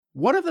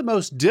One of the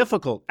most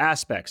difficult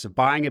aspects of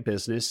buying a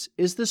business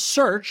is the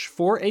search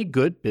for a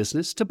good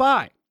business to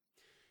buy.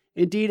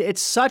 Indeed,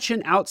 it's such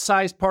an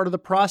outsized part of the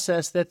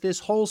process that this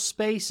whole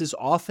space is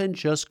often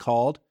just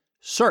called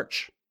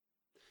search.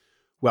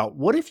 Well,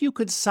 what if you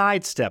could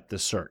sidestep the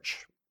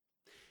search?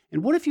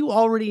 And what if you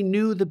already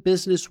knew the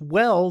business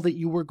well that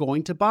you were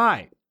going to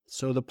buy,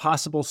 so the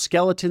possible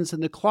skeletons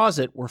in the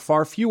closet were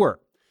far fewer,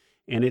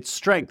 and its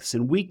strengths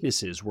and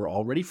weaknesses were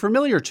already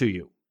familiar to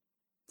you?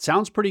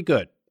 Sounds pretty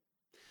good.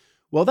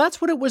 Well,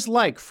 that's what it was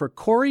like for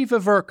Corey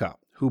Viverka,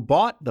 who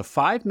bought the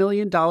 $5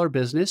 million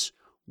business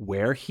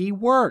where he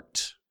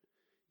worked.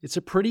 It's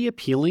a pretty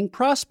appealing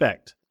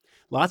prospect.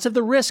 Lots of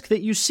the risk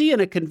that you see in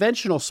a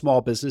conventional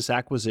small business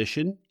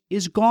acquisition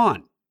is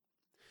gone.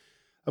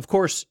 Of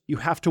course, you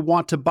have to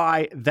want to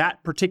buy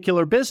that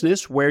particular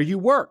business where you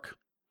work.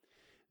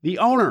 The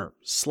owner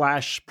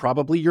 /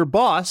 probably your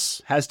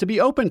boss has to be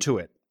open to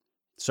it.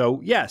 So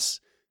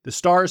yes, the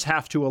stars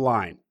have to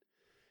align.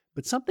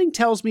 But something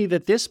tells me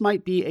that this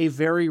might be a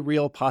very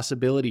real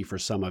possibility for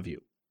some of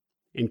you.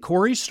 And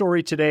Corey's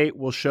story today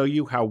will show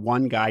you how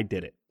one guy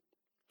did it.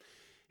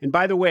 And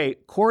by the way,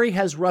 Corey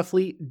has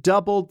roughly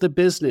doubled the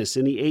business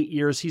in the 8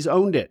 years he's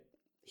owned it.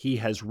 He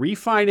has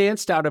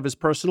refinanced out of his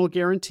personal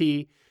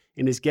guarantee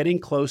and is getting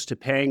close to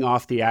paying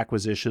off the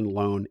acquisition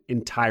loan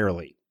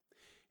entirely.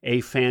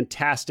 A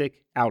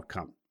fantastic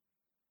outcome.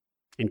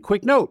 And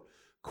quick note,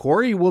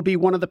 Corey will be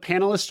one of the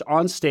panelists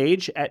on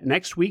stage at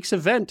next week's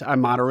event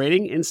I'm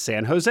moderating in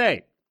San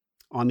Jose.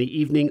 On the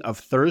evening of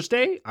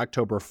Thursday,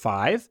 October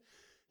 5,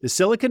 the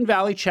Silicon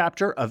Valley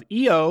chapter of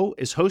EO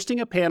is hosting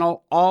a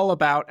panel all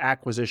about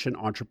acquisition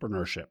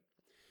entrepreneurship.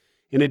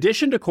 In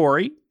addition to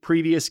Corey,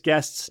 previous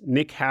guests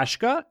Nick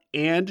Hashka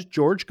and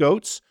George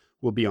Goetz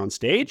will be on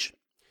stage.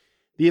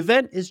 The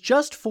event is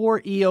just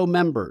for EO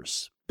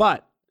members,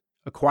 but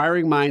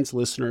Acquiring Minds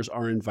listeners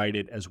are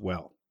invited as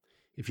well.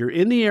 If you're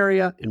in the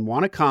area and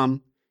want to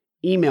come,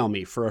 email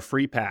me for a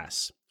free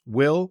pass,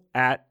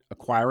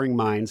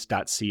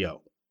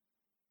 will@acquiringminds.co.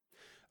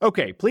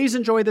 Okay, please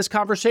enjoy this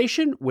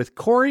conversation with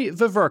Corey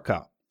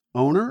Viverka,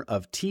 owner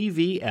of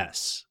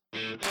TVS.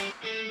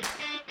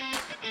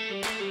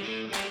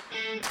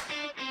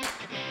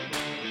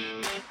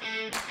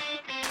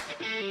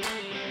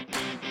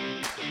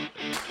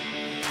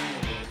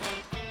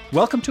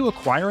 Welcome to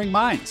Acquiring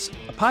Minds,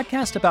 a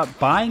podcast about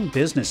buying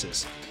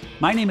businesses.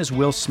 My name is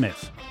Will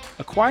Smith.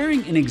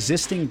 Acquiring an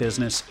existing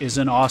business is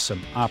an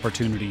awesome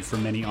opportunity for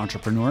many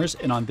entrepreneurs,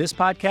 and on this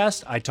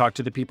podcast, I talk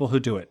to the people who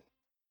do it.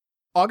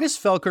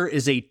 August Felker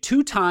is a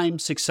 2-time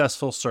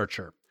successful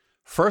searcher.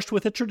 First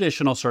with a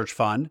traditional search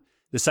fund.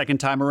 The second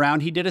time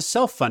around, he did a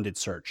self-funded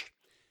search.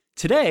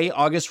 Today,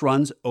 August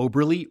runs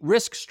Oberle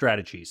Risk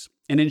Strategies,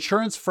 an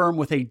insurance firm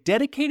with a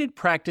dedicated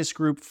practice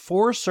group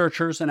for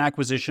searchers and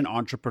acquisition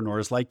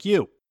entrepreneurs like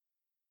you.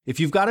 If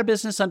you've got a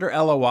business under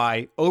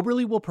LOI,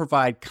 Oberle will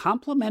provide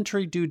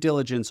complimentary due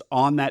diligence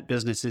on that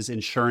business's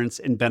insurance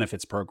and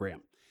benefits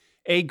program.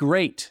 A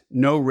great,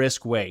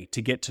 no-risk way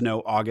to get to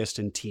know August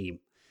and team.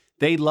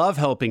 They love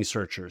helping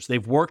searchers.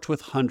 They've worked with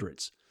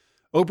hundreds.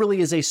 Oberle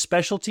is a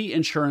specialty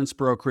insurance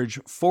brokerage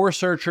for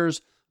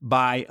searchers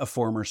by a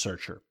former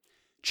searcher.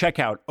 Check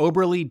out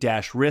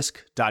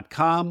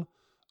oberle-risk.com,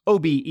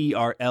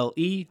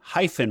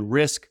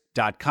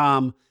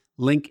 oberle-risk.com,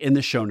 link in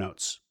the show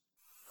notes.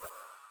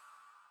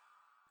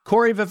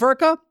 Corey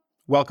Viverka,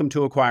 welcome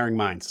to Acquiring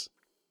Minds.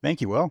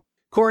 Thank you, Will.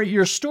 Corey,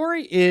 your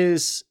story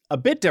is a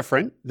bit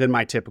different than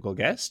my typical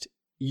guest.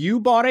 You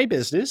bought a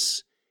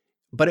business,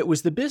 but it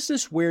was the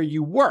business where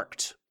you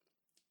worked.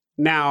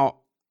 Now,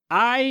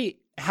 I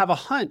have a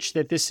hunch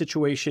that this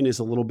situation is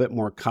a little bit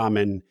more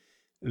common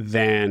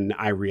than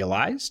I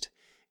realized,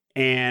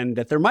 and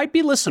that there might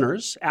be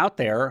listeners out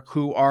there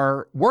who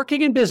are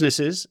working in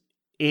businesses,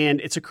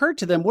 and it's occurred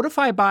to them, what if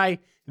I buy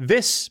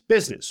this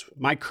business,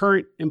 my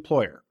current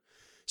employer?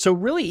 So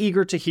really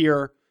eager to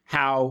hear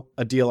how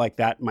a deal like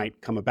that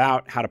might come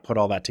about, how to put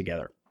all that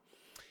together.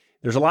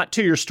 There's a lot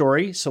to your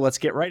story, so let's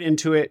get right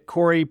into it.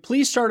 Corey,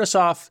 please start us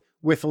off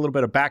with a little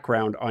bit of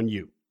background on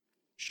you.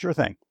 Sure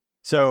thing.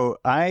 So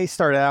I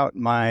started out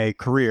my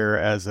career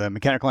as a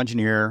mechanical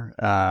engineer,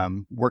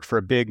 worked for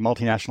a big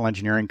multinational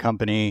engineering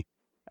company,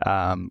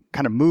 kind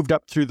of moved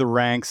up through the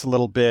ranks a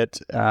little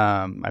bit.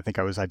 I think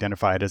I was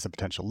identified as a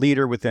potential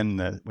leader within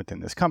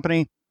this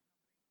company.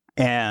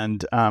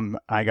 And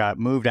I got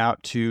moved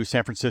out to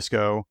San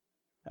Francisco,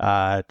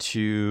 which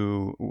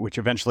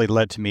eventually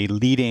led to me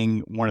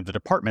leading one of the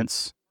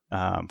departments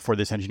for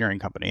this engineering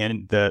company.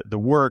 And the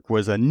work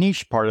was a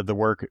niche part of the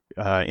work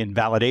in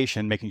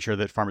validation, making sure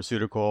that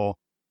pharmaceutical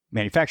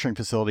manufacturing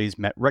facilities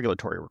met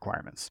regulatory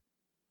requirements.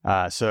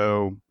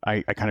 So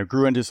I kind of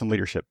grew into some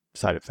leadership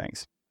side of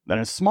things. Then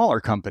a smaller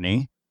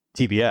company,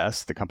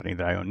 TVS, the company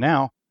that I own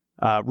now,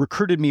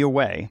 recruited me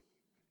away.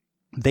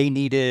 They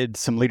needed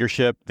some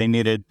leadership. They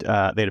had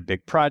a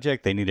big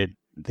project. They needed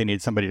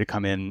somebody to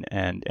come in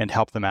and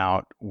help them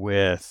out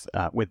with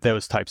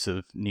those types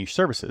of niche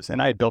services.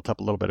 And I had built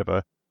up a little bit of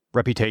a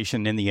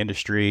reputation in the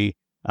industry.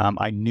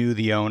 I knew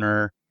the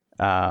owner.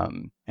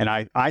 And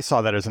I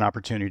saw that as an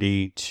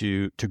opportunity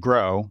to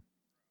grow.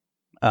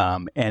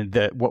 And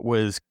that what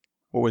was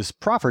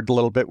proffered a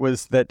little bit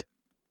was that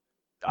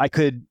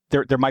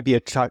there might be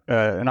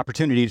an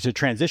opportunity to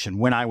transition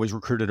when I was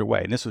recruited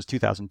away, and this was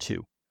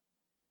 2002,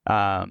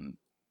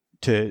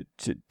 to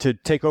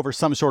take over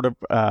some sort of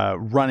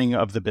running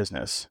of the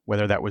business,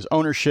 whether that was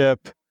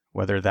ownership,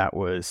 whether that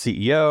was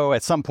CEO.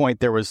 At some point,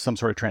 there was some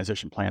sort of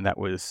transition plan that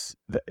was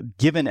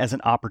given as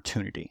an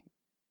opportunity.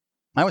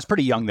 I was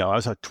pretty young, though. I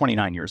was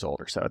 29 years old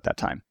or so at that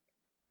time.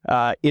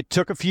 It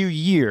took a few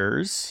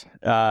years.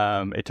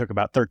 It took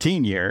about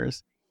 13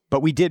 years,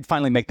 but we did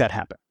finally make that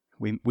happen.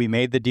 We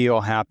made the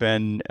deal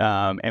happen,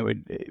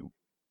 and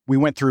we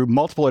went through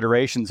multiple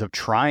iterations of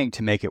trying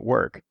to make it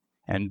work.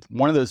 And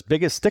one of those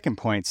biggest sticking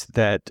points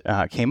that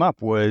came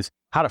up was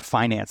how to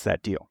finance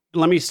that deal.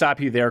 Let me stop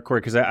you there,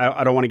 Corey, because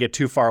I don't want to get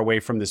too far away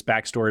from this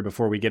backstory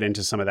before we get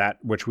into some of that,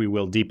 which we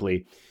will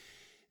deeply.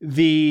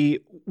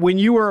 When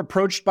you were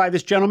approached by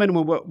this gentleman,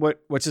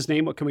 what's his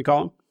name? What can we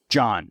call him?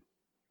 John.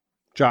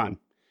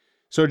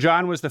 So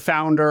John was the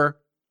founder,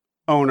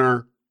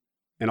 owner,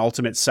 and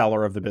ultimate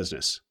seller of the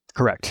business.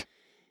 Correct.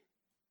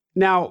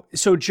 Now,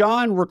 so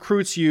John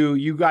recruits you.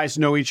 You guys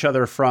know each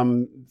other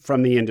from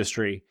the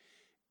industry,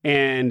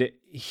 and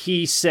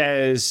he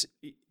says,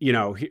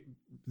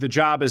 the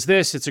job is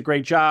this. It's a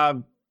great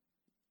job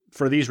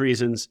for these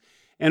reasons.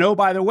 And oh,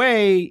 by the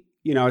way,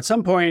 at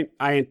some point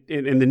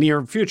in the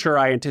near future,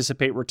 I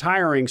anticipate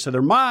retiring. So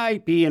there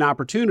might be an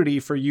opportunity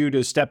for you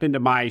to step into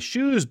my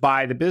shoes,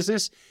 buy the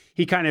business.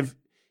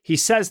 He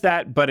says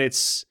that, but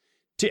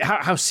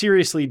how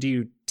seriously do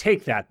you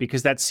take that?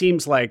 Because that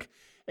seems like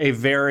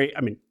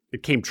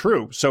it came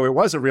true. So it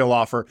was a real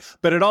offer,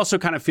 but it also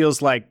kind of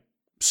feels like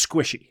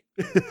squishy.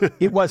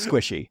 It was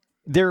squishy.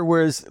 There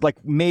was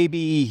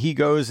maybe he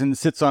goes and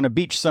sits on a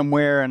beach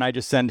somewhere and I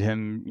just send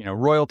him,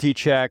 royalty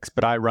checks,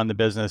 but I run the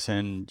business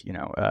and,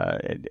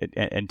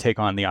 and take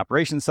on the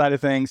operations side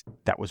of things.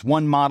 That was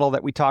one model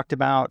that we talked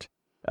about.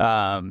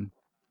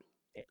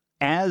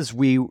 As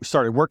we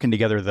started working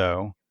together,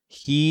 though,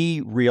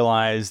 he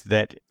realized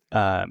that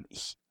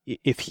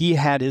if he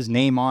had his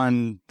name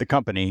on the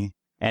company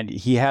and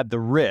he had the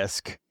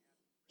risk,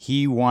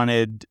 he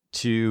wanted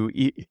to...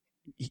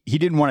 He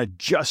didn't want to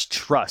just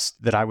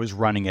trust that I was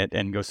running it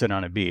and go sit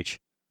on a beach.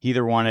 He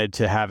either wanted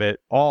to have it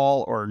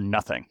all or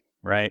nothing,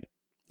 right?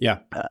 Yeah.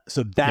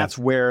 So that's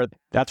where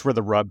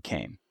the rub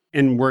came.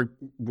 And we're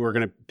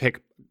going to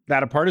pick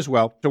that apart as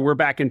well. So we're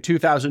back in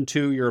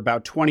 2002. You're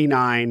about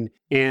 29.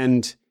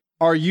 And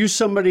are you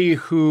somebody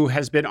who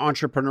has been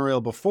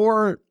entrepreneurial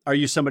before? Are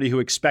you somebody who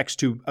expects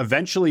to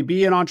eventually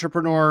be an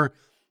entrepreneur?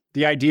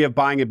 The idea of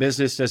buying a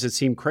business, does it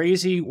seem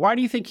crazy? Why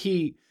do you think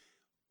he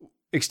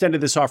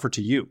extended this offer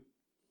to you?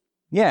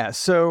 Yeah,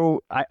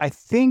 so I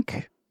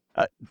think,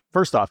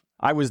 first off,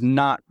 I was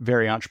not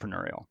very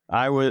entrepreneurial.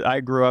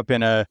 I grew up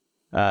in a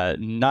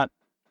not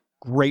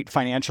great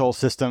financial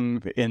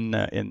system in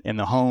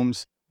the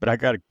homes, but I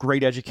got a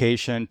great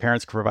education.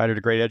 Parents provided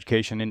a great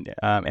education,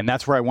 and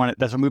that's where I wanted.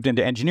 That's what I moved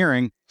into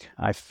engineering.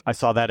 I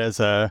saw that as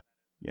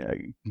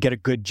get a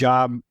good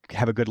job,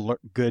 have a good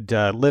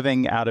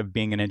living out of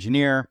being an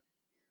engineer.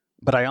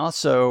 But I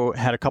also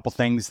had a couple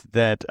things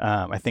that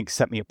I think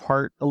set me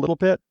apart a little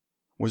bit.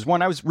 Was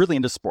one, I was really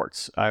into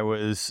sports. I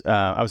was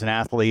an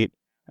athlete,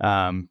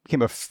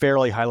 became a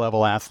fairly high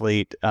level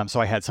athlete.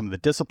 So I had some of the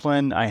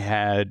discipline.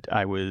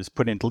 I was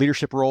put into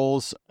leadership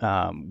roles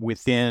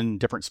within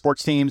different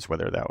sports teams,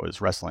 whether that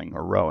was wrestling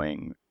or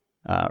rowing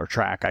or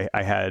track.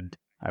 I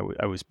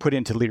was put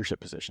into leadership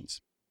positions,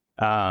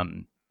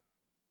 and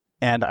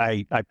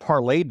I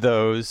parlayed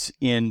those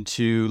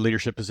into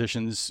leadership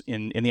positions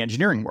in the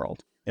engineering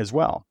world as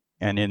well,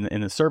 and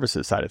in the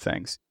services side of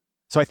things.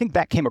 So I think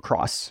that came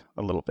across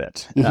a little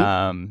bit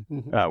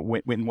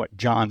when what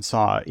John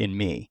saw in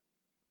me.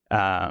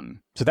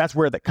 So that's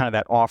where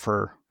that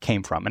offer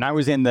came from. And I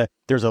was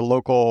there's a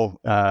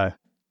local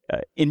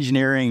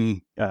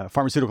engineering,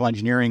 pharmaceutical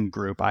engineering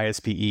group,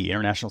 ISPE,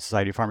 International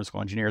Society of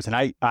Pharmaceutical Engineers. And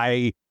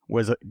I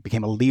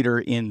became a leader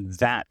in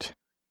that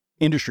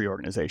industry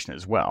organization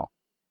as well.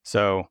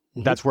 So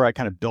that's where I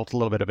kind of built a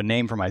little bit of a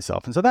name for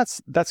myself. And so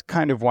that's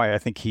kind of why I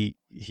think he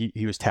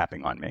was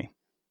tapping on me.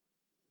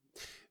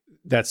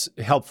 That's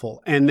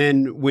helpful. And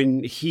then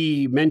when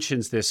he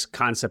mentions this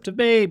concept of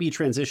maybe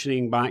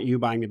transitioning,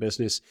 buying the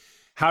business,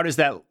 how does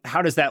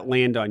that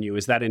land on you?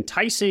 Is that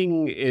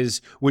enticing?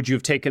 Would you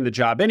have taken the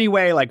job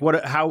anyway?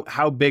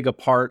 How big a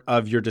part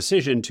of your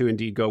decision to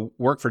indeed go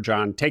work for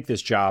John, take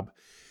this job,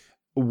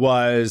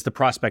 was the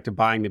prospect of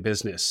buying the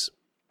business?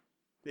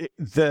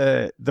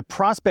 The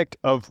prospect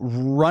of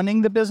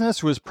running the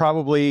business was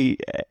probably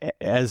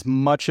as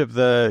much of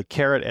the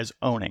carrot as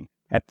owning.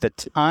 At the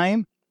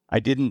time,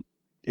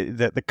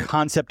 the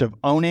concept of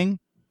owning,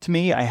 to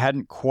me, I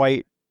hadn't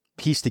quite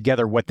pieced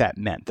together what that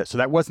meant. So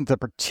that wasn't the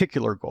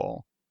particular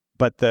goal,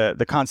 but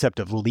the concept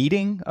of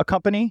leading a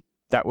company,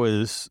 that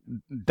was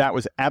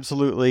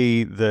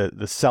absolutely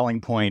the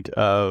selling point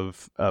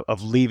of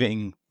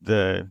leaving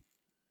the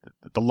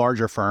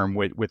larger firm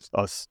with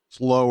a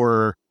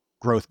slower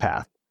growth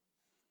path.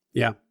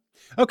 Yeah.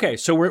 Okay,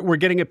 so we're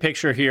getting a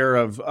picture here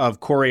of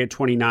Corey at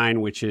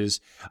 29, which is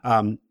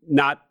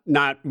not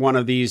one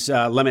of these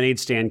lemonade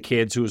stand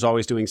kids who was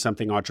always doing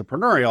something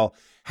entrepreneurial.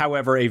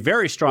 However, a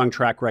very strong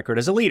track record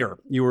as a leader.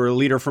 You were a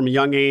leader from a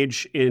young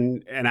age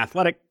in an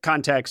athletic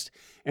context,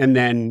 and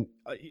then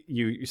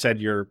you said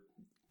your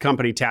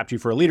company tapped you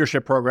for a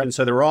leadership program. And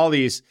so there were all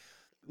these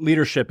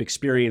leadership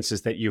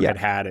experiences that you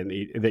had and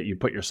that you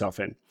put yourself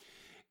in.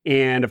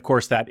 And of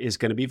course, that is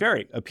going to be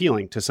very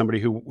appealing to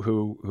somebody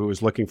who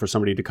is looking for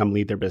somebody to come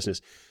lead their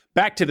business.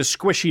 Back to the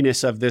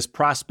squishiness of this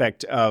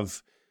prospect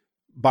of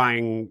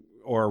buying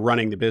or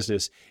running the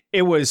business.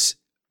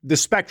 The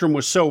spectrum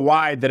was so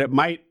wide that it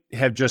might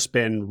have just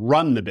been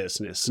run the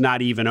business,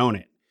 not even own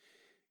it,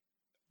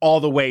 all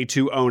the way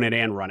to own it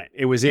and run it.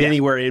 It was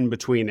anywhere in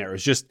between there. It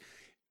was just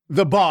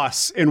the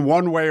boss in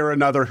one way or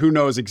another. Who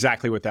knows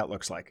exactly what that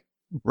looks like?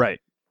 Right.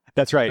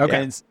 That's right.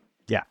 Okay. And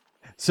yeah.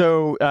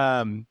 So,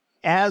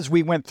 as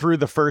we went through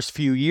the first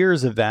few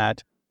years of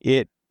that,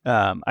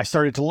 I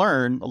started to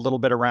learn a little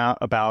bit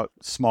about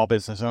small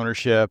business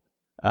ownership.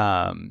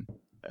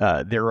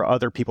 There were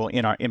other people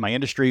in my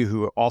industry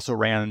who also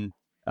ran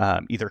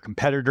either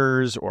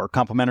competitors or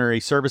complementary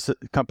service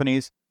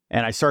companies,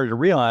 and I started to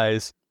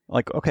realize,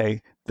 like,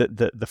 okay,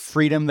 the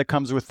freedom that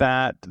comes with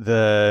that,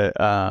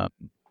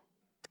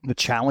 the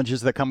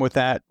challenges that come with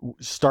that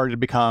started to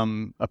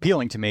become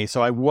appealing to me.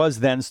 So I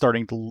was then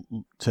starting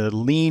to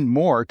lean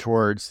more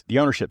towards the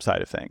ownership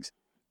side of things.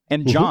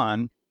 And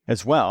John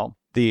as well,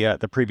 the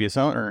previous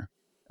owner,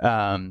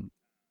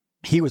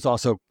 he was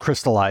also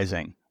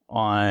crystallizing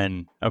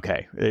on,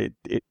 okay,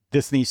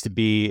 this needs to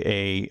be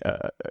a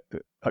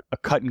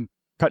cut and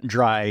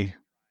dry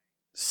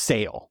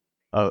sale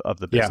of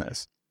the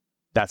business.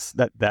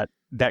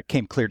 That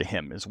came clear to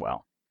him as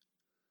well.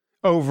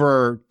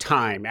 Over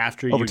time,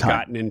 after you've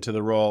gotten into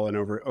the role and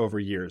over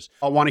years.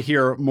 I want to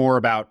hear more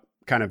about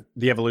kind of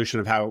the evolution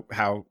of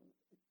how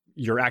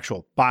your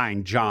actual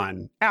buying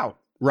John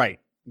outright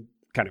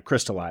kind of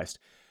crystallized.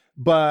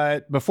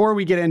 But before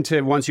we get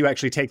into once you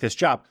actually take this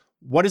job,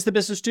 what does the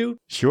business do?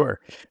 Sure.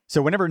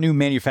 So whenever a new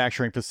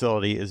manufacturing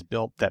facility is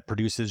built that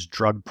produces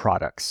drug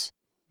products,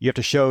 you have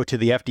to show to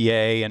the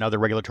FDA and other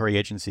regulatory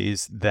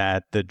agencies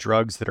that the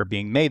drugs that are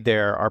being made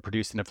there are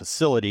produced in a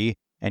facility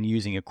and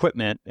using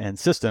equipment and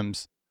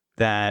systems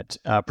that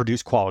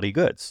produce quality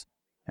goods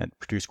and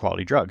produce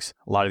quality drugs.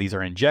 A lot of these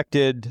are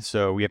injected,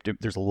 so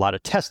there's a lot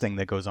of testing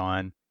that goes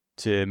on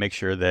to make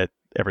sure that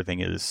everything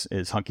is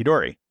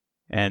hunky-dory.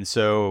 And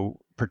so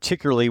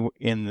particularly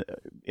in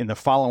the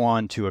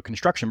follow-on to a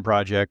construction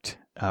project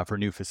for a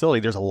new facility,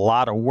 there's a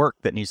lot of work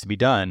that needs to be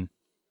done,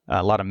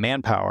 a lot of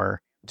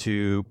manpower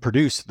to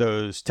produce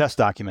those test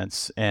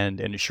documents and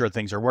ensure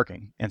things are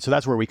working. And so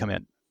that's where we come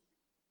in.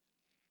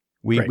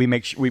 We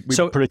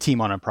put a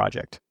team on a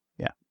project.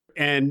 Yeah.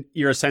 And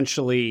you're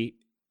essentially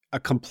a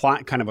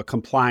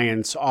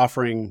compliance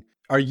offering.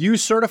 Are you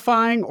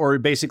certifying, or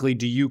basically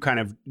do you kind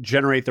of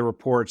generate the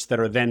reports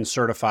that are then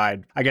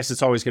certified? I guess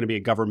it's always going to be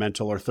a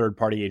governmental or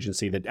third-party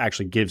agency that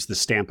actually gives the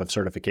stamp of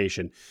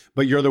certification.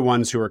 But you're the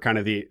ones who are kind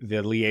of the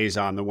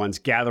liaison, the ones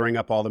gathering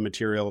up all the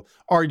material,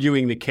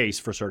 arguing the case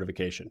for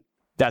certification.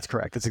 That's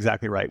correct. That's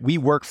exactly right. We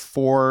work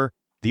for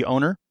the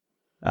owner.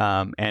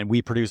 And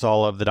we produce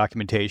all of the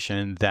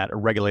documentation that a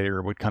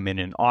regulator would come in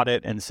and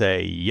audit and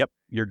say, yep,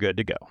 you're good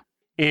to go.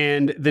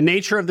 And the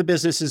nature of the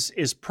business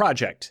is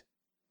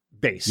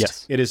project-based.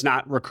 Yes. It is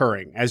not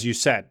recurring. As you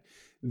said,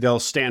 they'll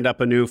stand up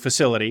a new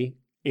facility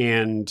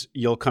and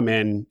you'll come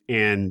in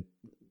and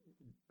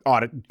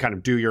audit, kind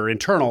of do your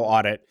internal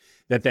audit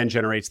that then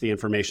generates the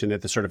information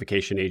that the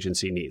certification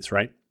agency needs,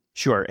 right?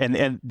 Sure.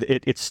 And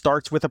it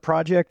starts with a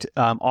project.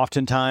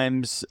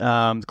 Oftentimes,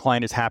 the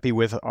client is happy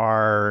with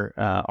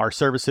our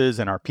services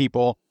and our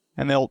people,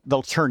 and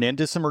they'll turn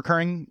into some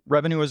recurring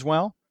revenue as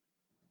well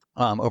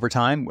over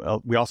time.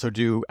 We also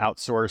do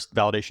outsourced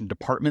validation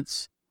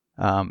departments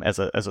as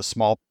a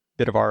small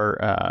bit of our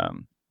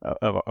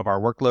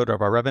workload,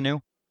 of our revenue.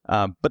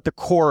 But the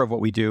core of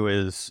what we do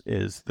is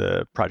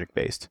the project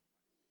based.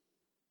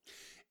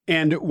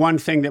 And one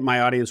thing that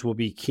my audience will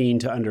be keen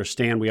to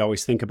understand, we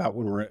always think about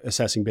when we're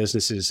assessing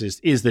businesses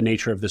is the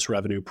nature of this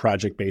revenue,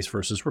 project-based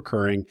versus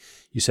recurring.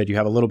 You said you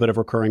have a little bit of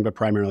recurring, but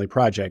primarily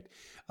project.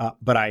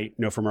 But I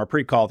know from our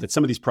pre-call that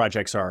some of these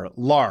projects are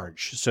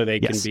large, so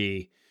they can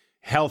be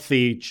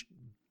healthy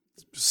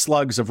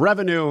slugs of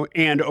revenue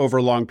and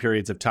over long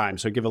periods of time.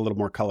 So give a little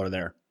more color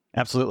there.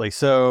 Absolutely.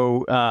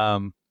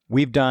 So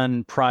we've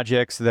done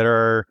projects that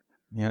are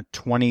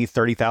 $20,000,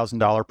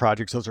 $30,000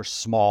 projects. Those are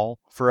small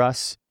for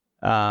us.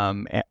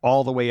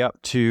 All the way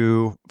up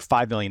to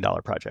 $5 million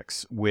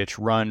projects, which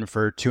run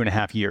for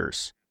 2.5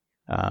 years.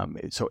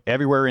 So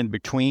everywhere in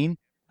between,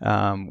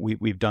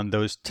 we've done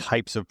those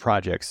types of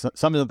projects.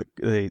 Some of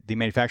the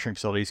manufacturing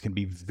facilities can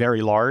be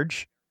very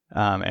large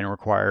and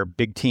require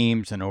big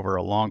teams and over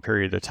a long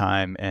period of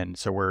time. And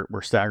so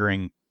we're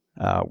staggering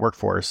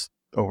workforce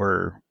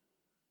over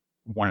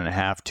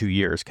 1.5, 2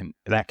 years.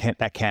 That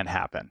can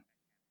happen.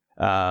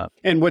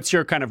 And what's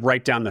your kind of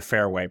right down the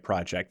fairway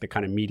project, the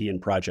kind of median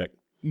project?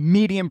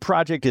 medium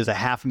project is a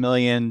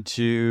 $500,000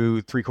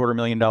 to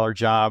 $750,000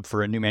 job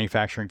for a new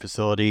manufacturing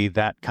facility.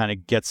 That kind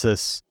of gets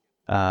us,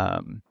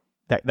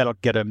 that'll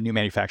get a new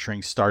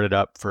manufacturing started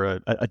up for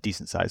a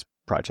decent sized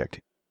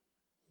project.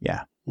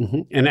 Yeah.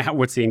 Mm-hmm. And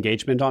what's the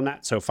engagement on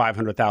that? So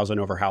 500,000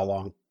 over how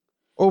long?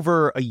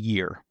 Over a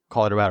year.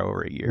 Call it about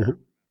over a year.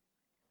 Mm-hmm.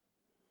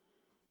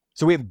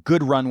 So we have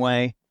good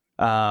runway.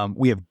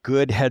 We have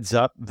good heads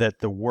up that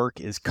the work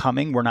is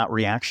coming. We're not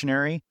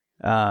reactionary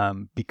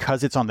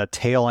because it's on the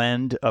tail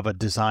end of a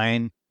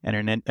design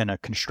and a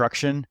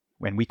construction.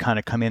 When we kind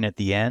of come in at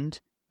the end,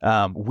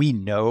 we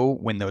know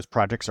when those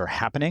projects are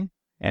happening,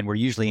 and we're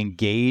usually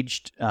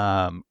engaged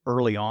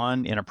early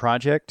on in a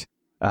project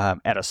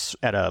at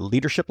a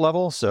leadership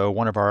level. So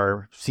one of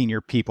our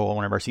senior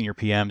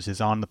PMs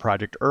is on the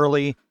project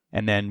early,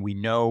 and then we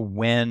know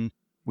when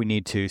we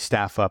need to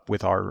staff up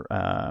with our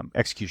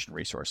execution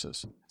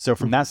resources. So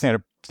from that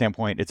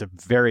standpoint, it's a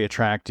very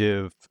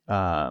attractive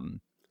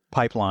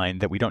pipeline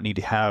that we don't need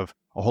to have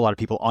a whole lot of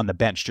people on the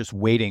bench just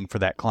waiting for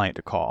that client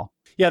to call.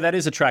 Yeah, that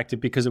is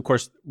attractive because, of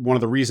course, one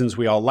of the reasons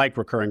we all like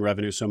recurring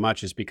revenue so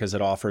much is because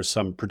it offers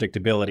some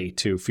predictability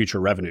to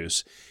future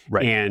revenues.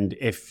 Right. And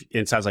if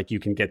it sounds like you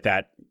can get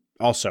that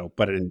also,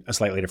 but in a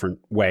slightly different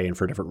way and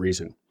for a different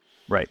reason.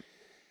 Right.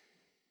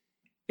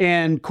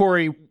 And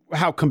Corey,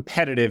 how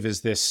competitive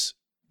is this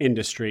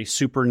industry?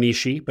 Super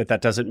niche-y, but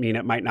that doesn't mean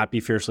it might not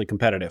be fiercely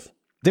competitive.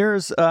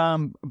 There's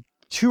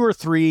 2 or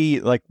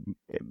 3 like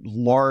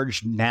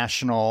large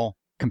national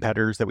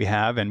competitors that we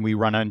have, and we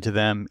run into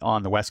them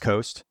on the West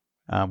Coast.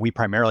 We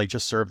primarily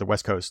just serve the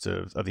West Coast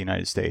of the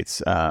United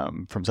States,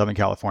 from Southern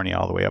California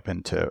all the way up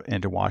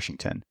into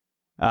Washington.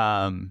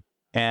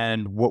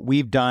 And what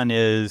we've done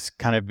is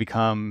kind of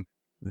become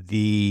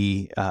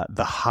the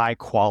high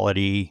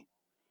quality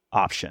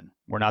option.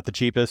 We're not the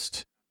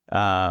cheapest,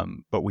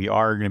 but we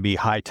are going to be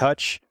high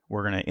touch.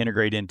 We're going to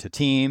integrate into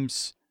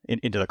teams,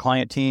 into the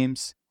client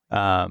teams.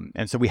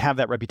 And so we have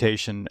that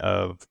reputation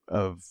of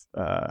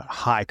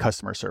high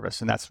customer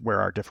service, and that's where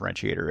our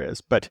differentiator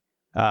is. But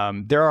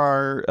there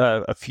are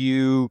a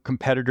few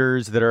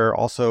competitors that are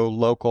also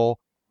local,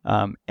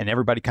 and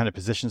everybody kind of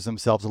positions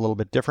themselves a little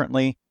bit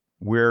differently.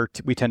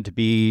 We tend to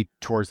be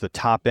towards the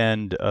top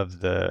end of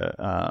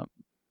the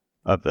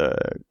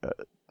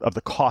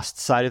cost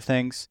side of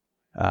things,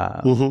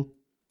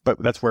 but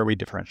that's where we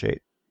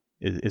differentiate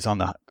is on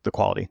the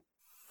quality.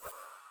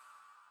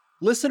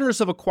 Listeners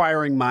of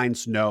Acquiring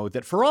Minds know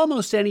that for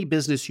almost any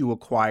business you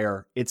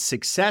acquire, its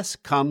success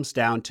comes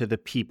down to the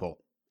people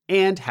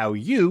and how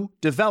you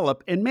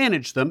develop and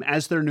manage them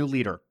as their new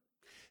leader.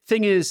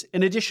 Thing is,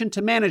 in addition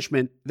to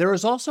management, there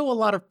is also a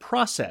lot of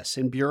process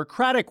and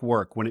bureaucratic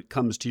work when it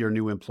comes to your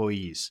new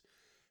employees.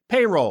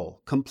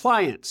 Payroll,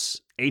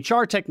 compliance,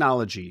 HR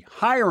technology,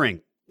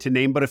 hiring, to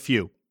name but a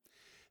few.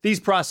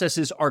 These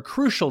processes are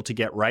crucial to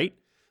get right,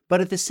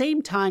 but at the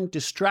same time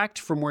distract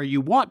from where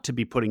you want to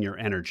be putting your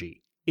energy,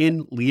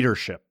 in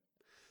leadership.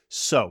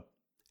 So,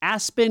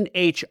 Aspen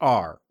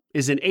HR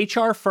is an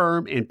HR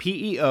firm and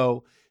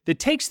PEO that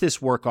takes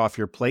this work off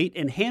your plate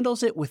and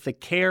handles it with the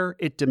care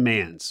it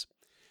demands.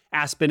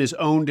 Aspen is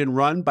owned and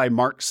run by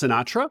Mark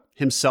Sinatra,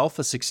 himself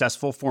a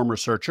successful former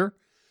searcher.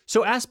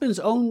 So Aspen's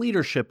own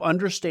leadership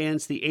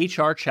understands the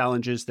HR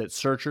challenges that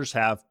searchers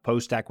have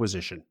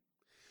post-acquisition.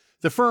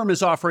 The firm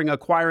is offering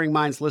Acquiring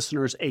Minds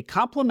listeners a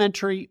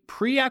complimentary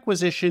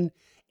pre-acquisition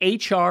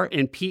HR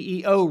and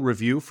PEO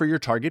review for your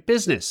target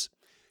business.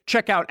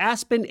 Check out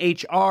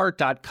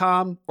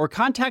aspenhr.com or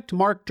contact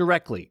Mark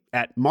directly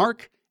at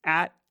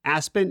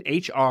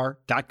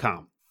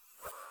mark@aspenhr.com.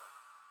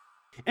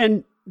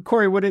 And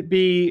Corey, would it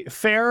be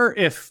fair,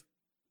 if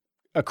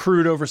a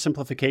crude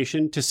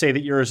oversimplification, to say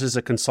that yours is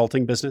a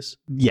consulting business?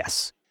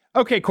 Yes.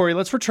 Okay, Corey,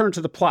 let's return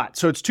to the plot.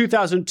 So it's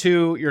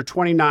 2002, you're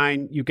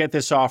 29, you get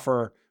this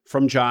offer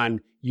from John,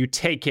 you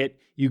take it,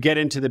 you get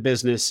into the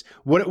business.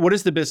 What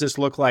does the business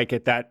look like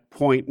at that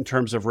point in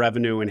terms of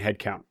revenue and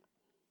headcount?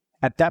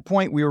 At that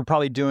point, we were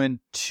probably doing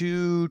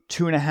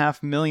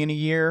 $2.5 million a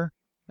year.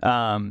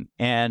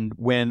 And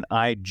when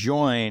I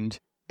joined,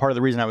 part of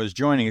the reason I was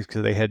joining is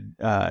because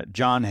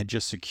John had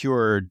just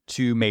secured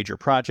 2 major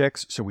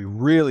projects. So we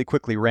really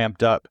quickly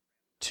ramped up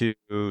to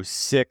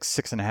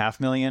 $6.5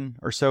 million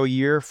or so a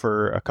year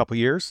for a couple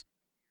years.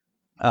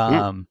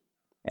 And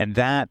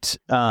that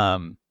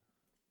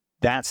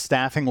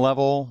staffing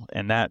level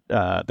and that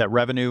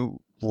revenue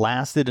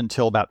lasted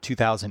until about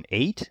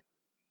 2008.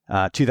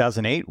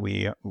 2008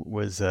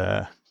 was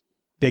a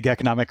big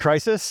economic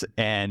crisis,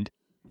 and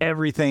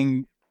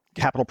everything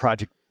capital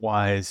project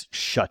wise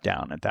shut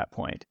down at that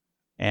point.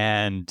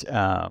 And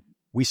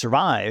we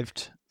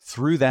survived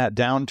through that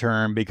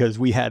downturn because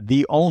we had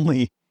the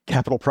only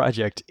capital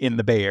project in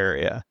the Bay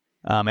Area,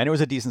 and it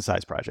was a decent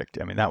sized project.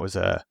 I mean, that was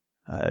a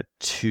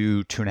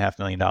 $2.5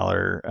 million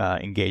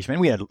engagement.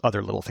 We had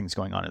other little things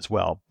going on as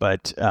well,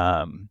 but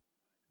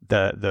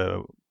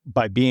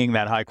by being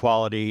that high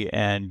quality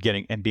and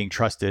being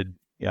trusted,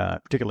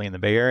 particularly in the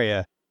Bay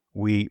Area,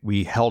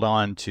 we held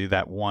on to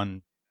that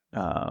one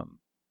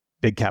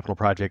big capital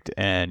project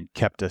and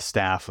kept a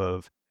staff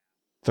of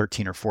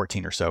 13 or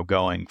 14 or so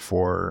going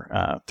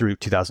for through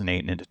 2008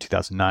 and into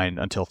 2009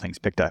 until things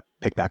picked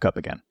back up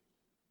again.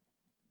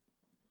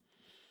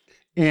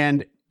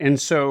 And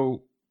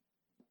so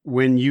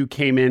when you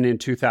came in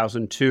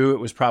 2002, it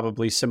was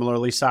probably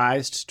similarly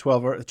sized,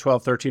 12,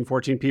 13,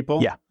 14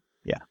 people? Yeah.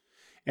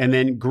 And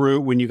then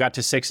grew when you got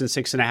to 6 and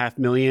 6.5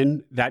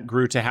 million, that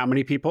grew to how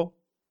many people?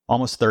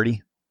 Almost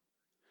 30.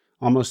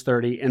 Almost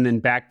 30. And then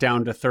back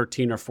down to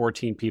 13 or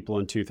 14 people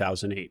in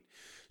 2008.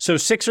 So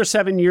 6 or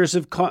 7 years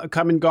have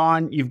come and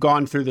gone. You've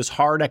gone through this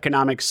hard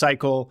economic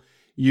cycle.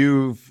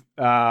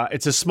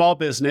 It's a small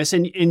business,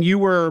 and you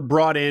were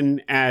brought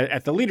in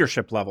at the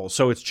leadership level.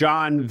 So it's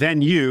John,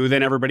 then you,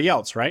 then everybody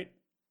else, right?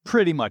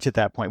 Pretty much at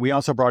that point. We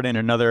also brought in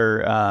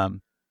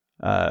another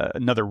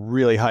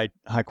really high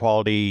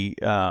quality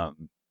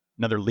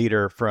another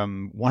leader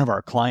from one of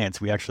our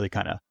clients. We actually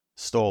kind of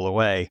stole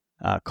away,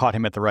 caught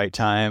him at the right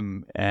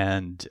time,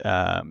 and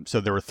so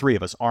there were 3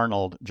 of us.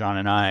 Arnold, John,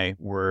 and I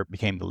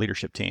became the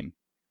leadership team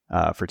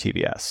for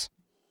TBS.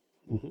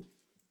 Mm-hmm.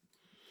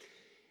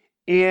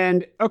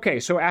 And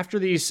okay, so after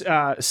these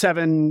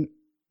 7-ish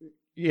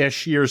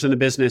years in the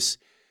business,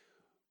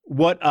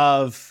 what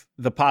of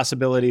the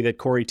possibility that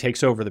Corey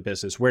takes over the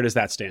business? Where does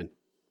that stand?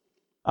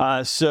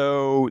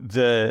 So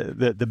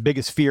the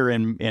biggest fear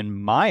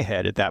in my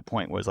head at that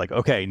point was like,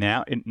 okay,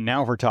 now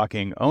if we're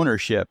talking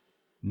ownership,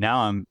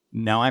 now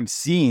I'm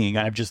seeing,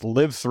 I've just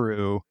lived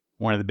through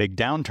one of the big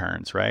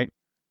downturns, right?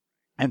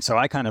 And so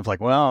I kind of like,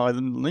 well, let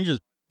me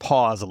just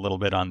pause a little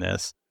bit on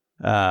this,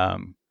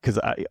 because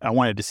I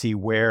wanted to see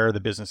where the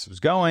business was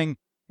going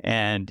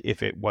and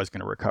if it was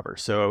going to recover.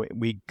 So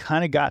we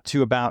kind of got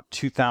to about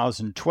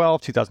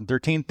 2012,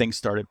 2013, things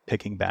started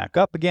picking back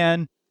up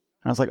again. And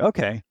I was like,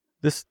 okay,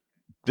 that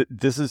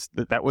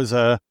was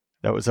a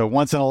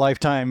once in a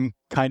lifetime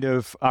kind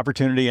of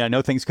opportunity. I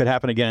know things could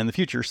happen again in the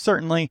future,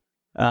 certainly.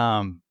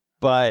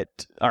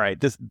 But all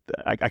right,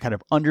 I kind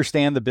of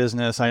understand the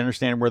business. I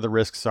understand where the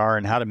risks are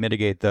and how to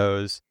mitigate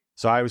those.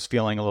 So I was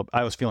feeling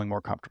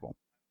more comfortable.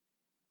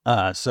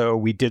 So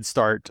we did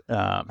start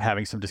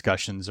having some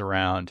discussions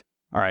around,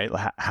 all right,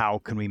 how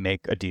can we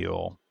make a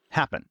deal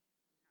happen?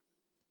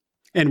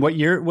 And what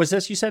year was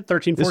this? You said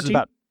 13, 14? This is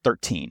about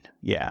 13.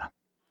 Yeah.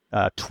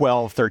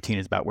 12, 13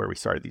 is about where we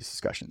started these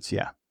discussions.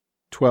 Yeah.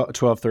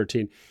 12,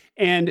 13.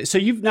 And so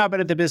you've now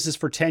been at the business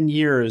for 10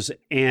 years.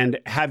 And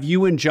have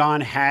you and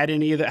John had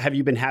any of that? Have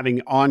you been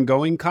having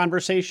ongoing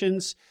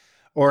conversations?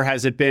 Or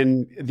has it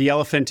been the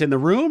elephant in the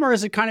room? Or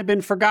has it kind of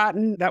been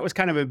forgotten? That was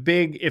kind of a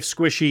big, if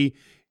squishy,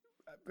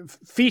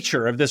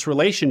 feature of this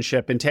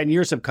relationship. And 10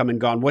 years have come and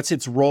gone. What's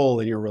its role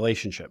in your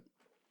relationship?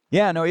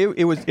 Yeah, no,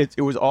 it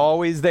was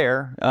always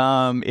there.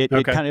 It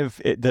kind of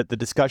the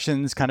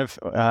discussions kind of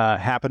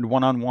happened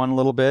one-on-one a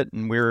little bit,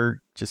 and we were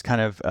just kind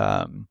of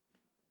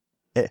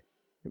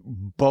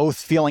both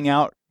feeling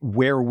out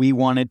where we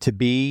wanted to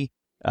be.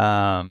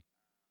 At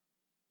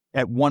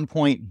one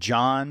point,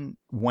 John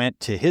went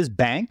to his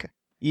bank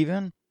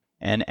even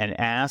and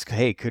asked,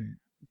 "Hey,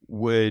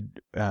 would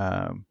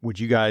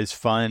you guys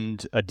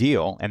fund a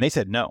deal?" And they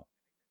said no.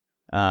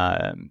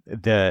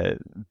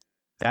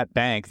 That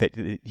bank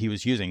that he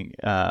was using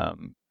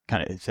kind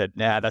of said,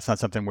 "Nah, that's not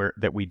something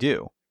that we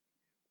do."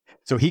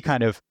 So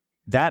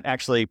that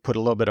actually put a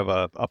little bit of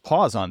a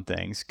pause on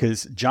things,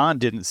 because John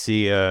didn't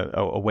see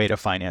a way to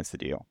finance the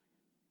deal,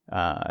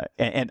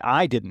 and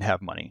I didn't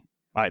have money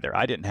either.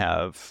 I didn't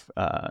have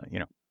a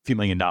few $1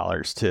 million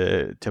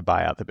to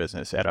buy out the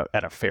business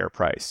at a fair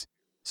price.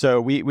 So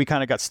we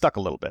kind of got stuck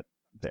a little bit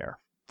there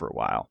for a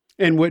while.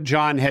 And what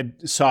John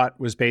had sought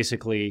was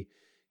basically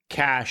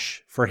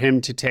cash for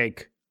him to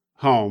take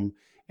home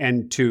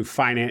and to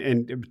finance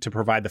and to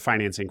provide the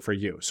financing for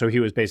you. So he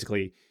was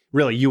basically,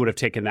 really, you would have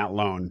taken that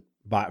loan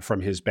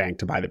from his bank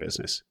to buy the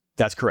business.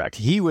 That's correct.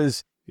 He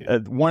was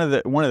one of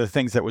the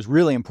things that was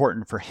really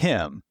important for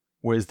him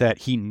was that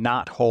he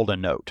not hold a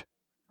note,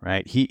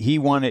 right? He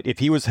wanted, if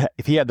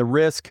he had the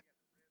risk,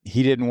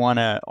 he didn't want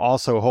to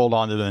also hold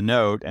on to the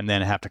note and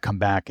then have to come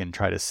back and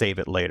try to save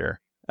it later.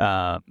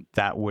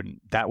 That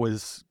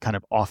was kind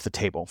of off the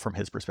table from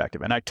his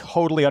perspective, and I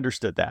totally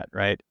understood that,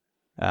 right?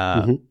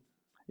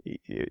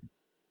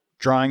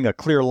 Drawing a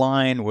clear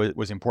line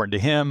was important to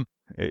him.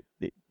 It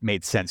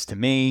made sense to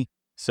me.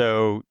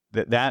 So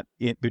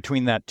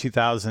between that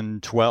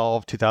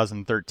 2012,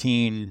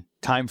 2013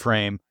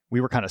 timeframe, we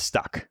were kind of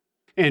stuck.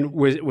 And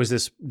was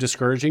this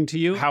discouraging to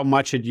you? How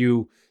much had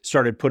you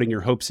started putting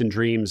your hopes and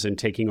dreams in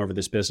taking over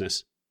this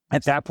business?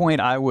 At that point,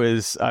 I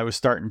was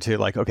starting to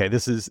like, okay,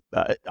 this is,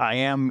 I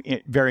am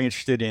very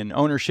interested in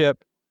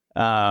ownership,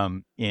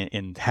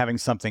 in having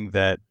something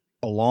that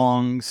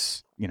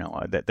belongs,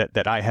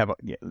 that I have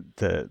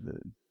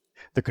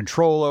the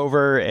control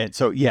over. And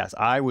so, yes,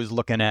 I was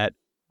looking at,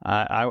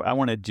 I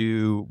want to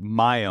do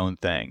my own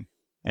thing.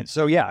 And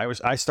so, yeah,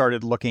 I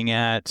started looking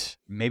at,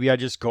 maybe I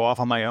just go off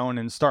on my own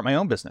and start my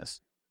own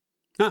business.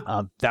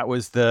 Huh.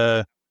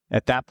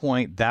 At that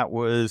point, that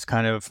was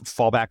kind of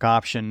fallback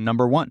option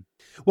number one.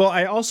 Well,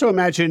 I also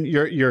imagine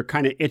you're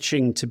kind of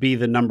itching to be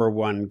the number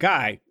one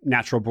guy,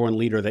 natural born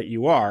leader that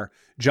you are.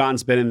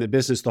 John's been in the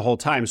business the whole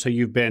time, so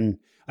you've been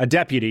a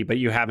deputy, but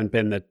you haven't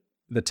been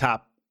the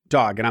top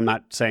dog. And I'm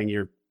not saying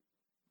you're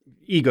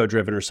ego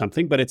driven or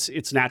something, but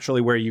it's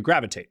naturally where you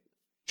gravitate.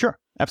 Sure,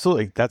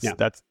 absolutely. That's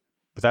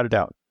without a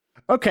doubt.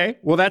 Okay,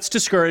 well, that's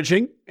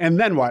discouraging. And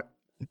then what?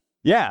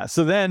 Yeah,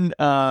 so then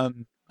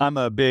I'm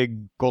a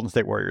big Golden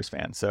State Warriors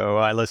fan, so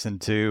I listen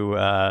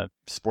to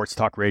sports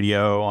talk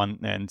radio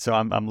and so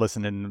I'm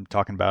listening,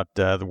 talking about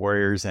the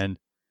Warriors, and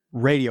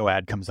radio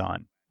ad comes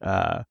on,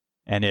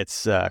 and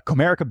it's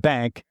Comerica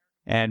Bank,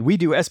 and we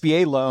do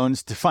SBA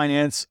loans to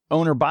finance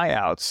owner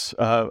buyouts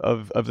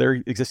of their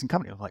existing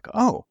company. I'm like,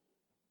 oh,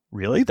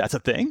 really? That's a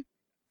thing?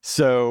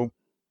 So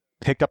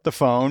picked up the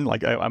phone,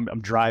 like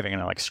I'm driving,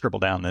 and I like scribble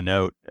down the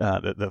note,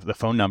 the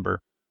phone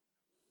number,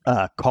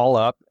 call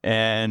up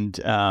and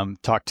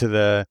talk to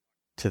the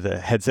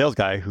head sales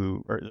guy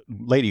or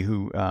lady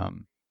who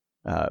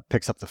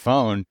picks up the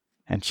phone,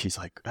 and she's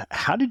like,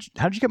 how did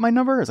you get my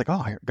number? I was like, oh,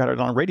 I got it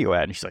on a radio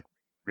ad. And she's like,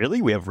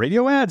 really? We have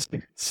radio ads?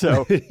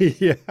 So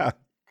yeah,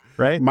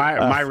 right.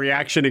 My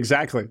reaction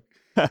exactly,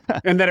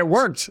 and that it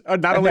worked.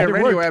 Not only a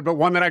radio ad, but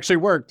one that actually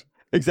worked.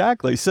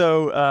 Exactly.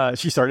 So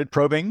she started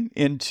probing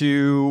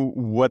into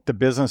what the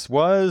business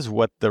was,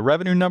 what the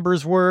revenue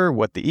numbers were,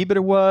 what the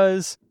EBITDA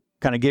was.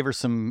 Kind of gave her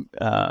some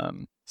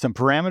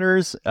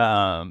parameters.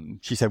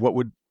 She said,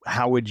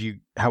 how would you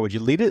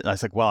lead it? And I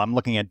was like, well, I'm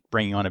looking at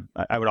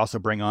I would also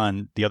bring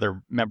on the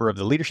other member of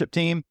the leadership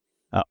team,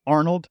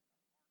 Arnold,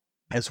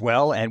 as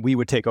well, and we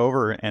would take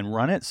over and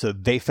run it. So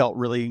they felt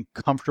really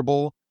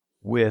comfortable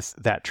with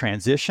that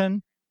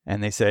transition,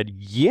 and they said,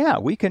 yeah,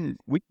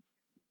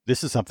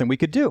 this is something we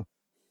could do.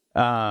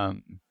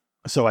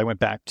 So I went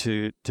back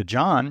to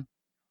John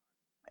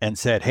and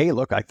said, hey,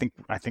 look, I think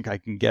I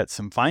can get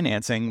some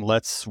financing.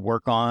 Let's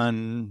work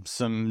on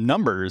some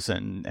numbers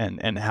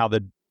and how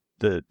the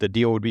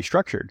deal would be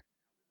structured.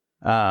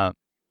 And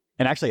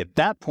actually at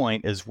that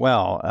point as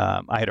well,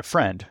 I had a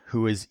friend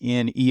who was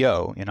in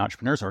EO, in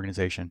Entrepreneurs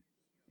Organization.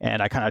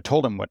 And I kind of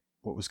told him what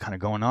was kind of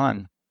going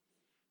on.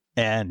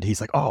 And he's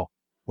like, oh,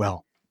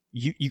 well,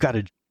 you got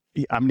to,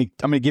 I'm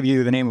going to give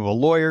you the name of a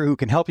lawyer who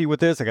can help you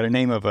with this. I got a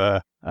name of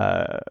a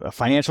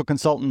financial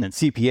consultant and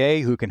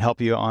CPA who can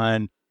help you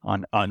on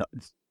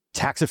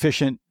tax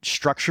efficient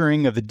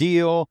structuring of the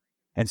deal.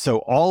 And so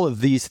all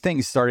of these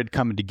things started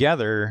coming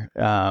together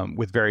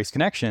with various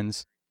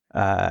connections.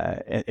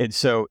 And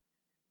so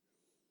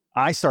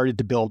I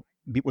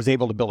was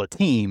able to build a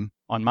team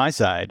on my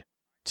side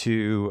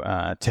to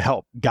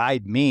help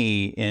guide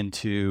me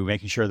into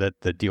making sure that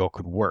the deal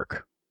could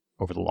work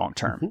over the long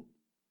term.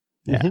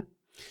 Mm-hmm. Yeah.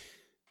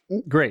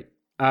 Mm-hmm. Great.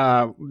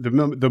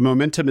 The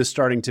momentum is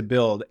starting to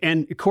build.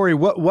 And Corey,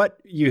 what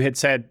you had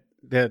said,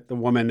 that the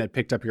woman that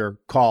picked up your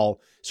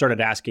call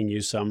started asking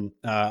you some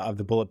of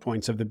the bullet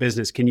points of the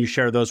business. Can you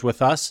share those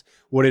with us?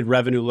 What did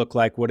revenue look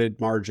like? What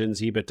did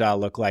margins, EBITDA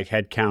look like?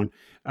 Headcount?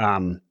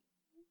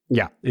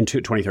 In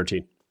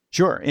 2013.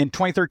 Sure. In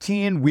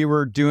 2013, we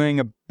were doing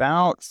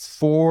about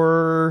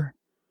 4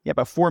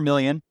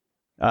 million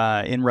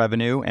in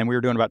revenue, and we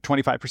were doing about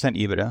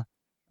 25%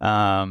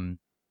 EBITDA.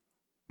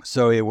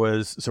 So it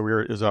was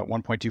about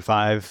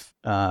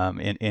 1.25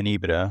 in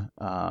EBITDA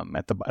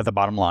at the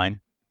bottom line.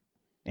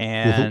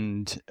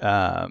 And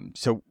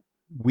so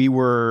we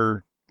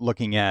were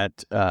looking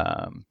at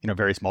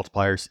various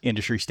multipliers.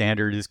 Industry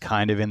standard is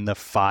kind of in the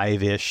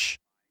 5-ish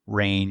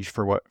range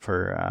for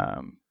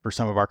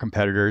some of our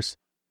competitors.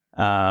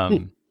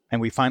 And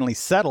we finally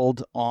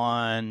settled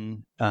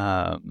on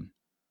a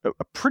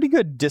pretty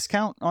good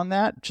discount on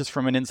that, just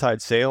from an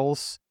inside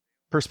sales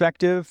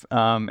perspective.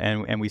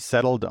 And we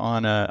settled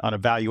on a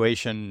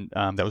valuation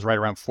that was right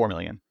around 4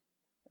 million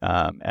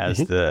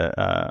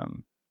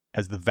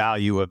as the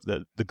value of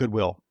the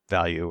goodwill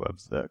value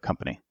of the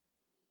company.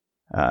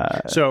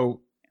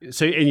 So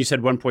and you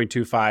said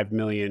 1.25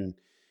 million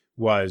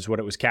was what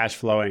it was cash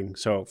flowing.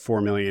 So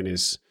 4 million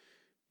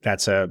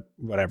that's a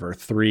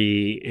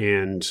 3,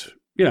 and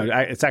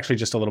it's actually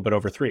just a little bit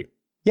over 3.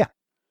 Yeah,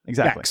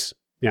 exactly. X.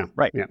 Yeah.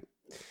 Right. Yeah.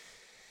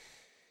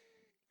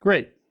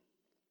 Great.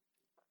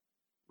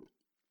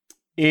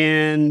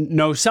 And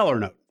no seller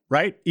note,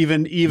 right?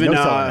 Even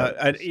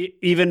at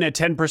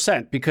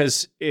 10%,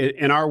 because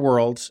in our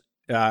world,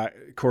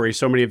 Corey,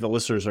 so many of the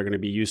listeners are going to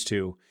be used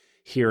to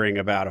hearing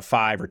about a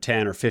 5 or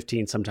 10 or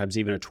 15, sometimes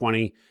even a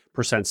 20%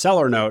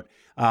 seller note.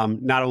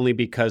 Not only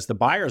because the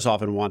buyers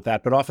often want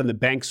that, but often the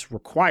banks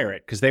require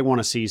it because they want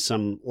to see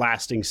some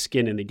lasting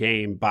skin in the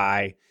game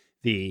by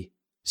the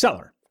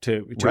seller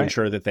to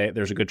ensure that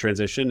there's a good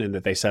transition and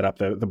that they set up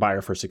the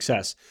buyer for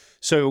success.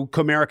 So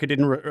Comerica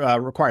didn't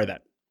require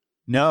that.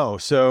 No.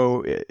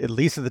 So at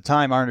least at the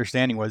time, our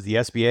understanding was the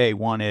SBA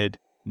wanted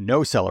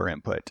no seller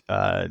input,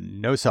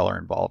 no seller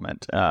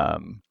involvement.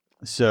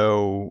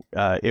 So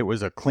it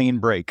was a clean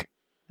break.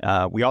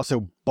 We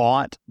also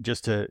bought,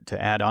 just to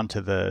add on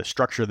to the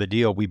structure of the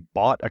deal, we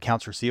bought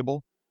accounts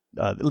receivable,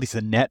 at least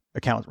the net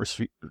accounts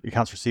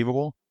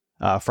receivable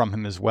from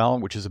him as well,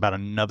 which is about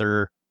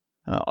another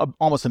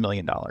almost $1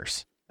 million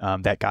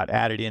that got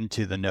added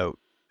into the note.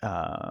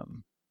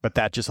 But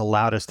that just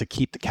allowed us to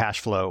keep the cash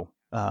flow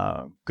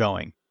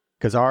going,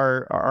 because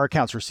our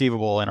accounts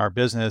receivable in our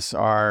business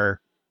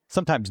are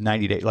sometimes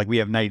 90 days. Like we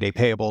have 90-day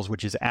payables,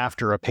 which is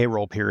after a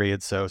payroll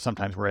period. So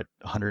sometimes we're at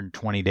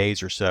 120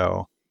 days or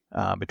so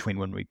between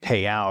when we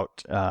pay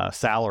out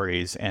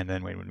salaries and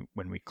then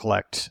when we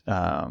collect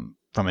from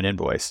an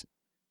invoice.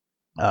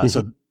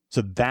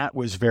 So that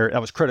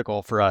was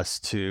critical for us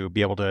to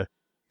be able to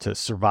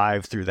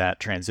survive through that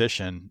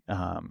transition.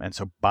 And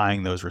so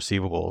buying those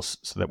receivables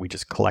so that we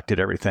just collected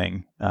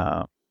everything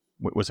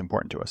was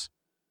important to us.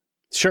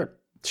 Sure.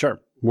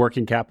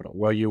 Working capital.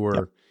 Well, you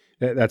were,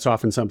 that's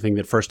often something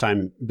that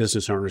first-time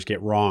business owners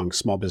get wrong,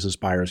 small business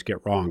buyers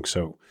get wrong.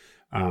 So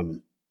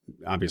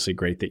obviously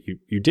great that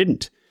you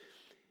didn't.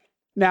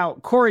 Now,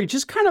 Corey,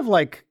 just kind of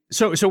like,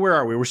 so where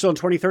are we? We're still in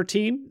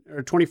 2013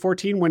 or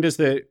 2014? When does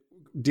the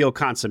deal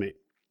consummate?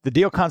 The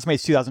deal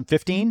consummates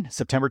 2015,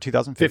 September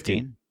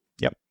 2015.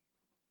 Yep.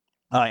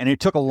 And it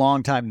took a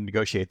long time to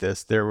negotiate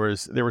this. There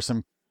were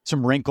some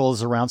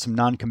wrinkles around some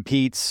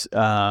non-competes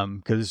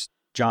because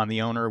John,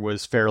 the owner,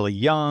 was fairly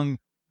young,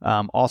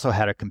 also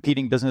had a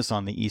competing business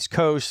on the East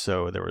Coast.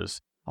 So there was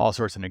all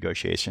sorts of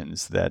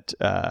negotiations that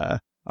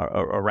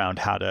around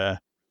how to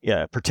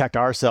protect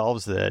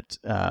ourselves, that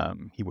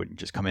he wouldn't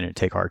just come in and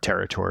take our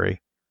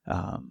territory.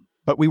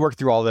 But we worked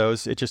through all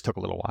those. It just took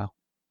a little while.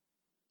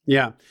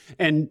 Yeah.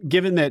 And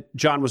given that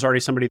John was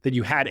already somebody that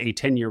you had a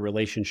 10-year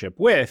relationship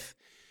with,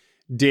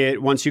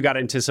 once you got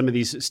into some of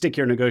these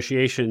stickier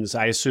negotiations,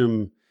 I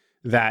assume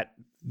that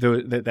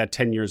that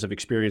 10 years of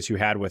experience you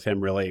had with him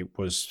really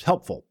was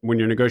helpful. When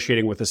you're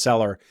negotiating with a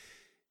seller,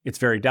 it's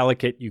very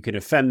delicate. You can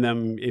offend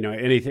them.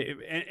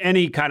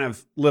 Any kind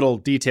of little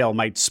detail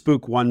might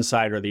spook one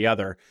side or the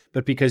other.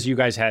 But because you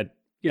guys had,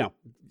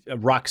 a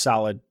rock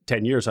solid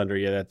 10 years under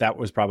you, that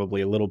was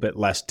probably a little bit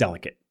less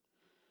delicate.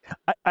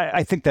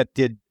 I think that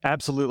did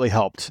absolutely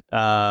helped.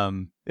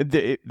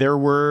 There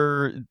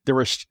were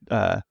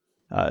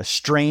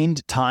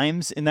strained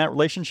times in that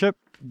relationship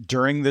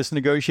during this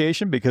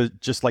negotiation, because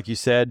just like you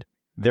said,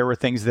 there were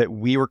things that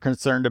we were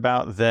concerned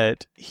about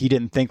that he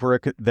didn't think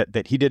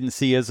that he didn't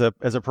see as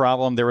a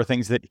problem. There were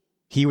things that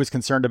he was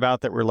concerned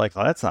about that were like,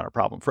 oh, that's not a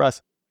problem for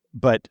us.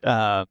 But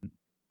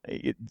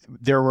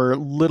there were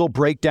little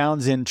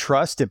breakdowns in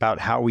trust about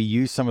how we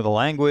use some of the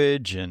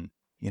language, and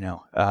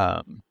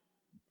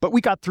but we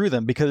got through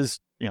them because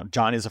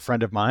John is a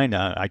friend of mine.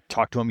 I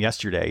talked to him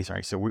yesterday.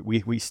 So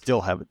we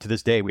still have, to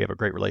this day, we have a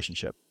great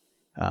relationship,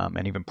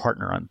 and even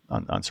partner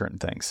on certain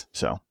things.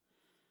 So,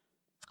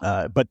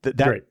 but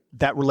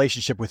that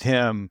relationship with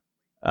him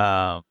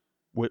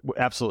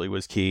absolutely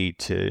was key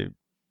to.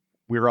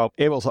 We were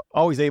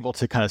always able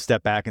to kind of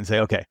step back and say,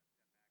 okay,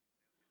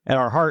 at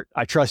our heart,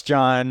 I trust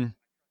John.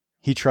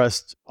 He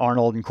trusts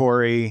Arnold and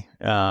Corey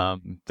that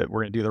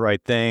we're going to do the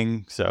right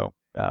thing. So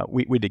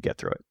we did get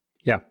through it.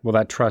 Yeah, well,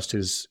 that trust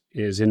is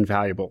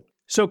invaluable.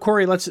 So,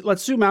 Corey, let's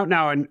zoom out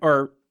now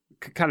or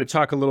kind of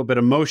talk a little bit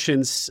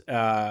emotions,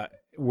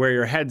 where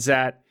your head's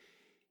at.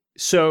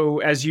 So,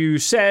 as you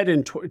said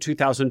in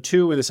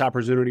 2002, when this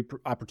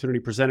opportunity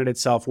presented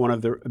itself, one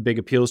of the big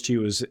appeals to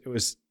you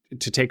was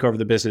to take over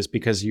the business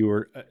because you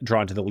were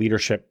drawn to the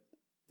leadership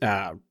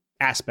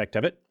aspect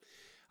of it.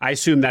 I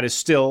assume that is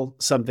still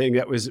something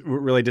that was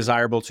really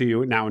desirable to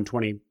you now in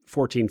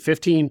 2014,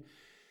 15.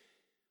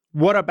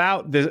 What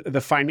about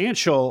the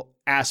financial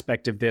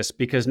aspect of this?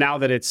 Because now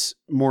that it's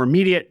more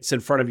immediate, it's in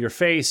front of your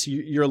face,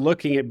 you're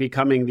looking at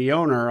becoming the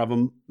owner of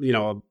a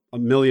 $1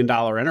 million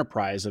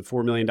enterprise, a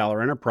 $4 million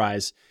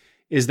enterprise.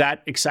 Is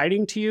that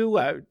exciting to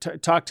you?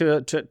 Talk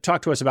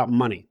to us about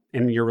money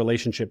and your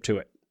relationship to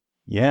it.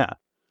 Yeah.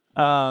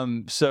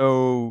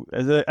 So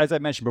as I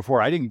mentioned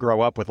before, I didn't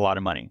grow up with a lot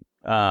of money,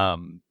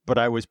 but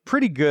I was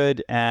pretty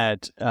good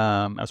at.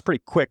 I was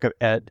pretty quick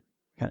at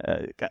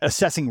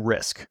assessing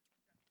risk.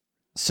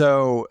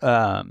 So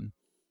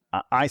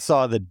I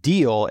saw the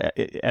deal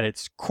at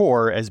its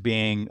core as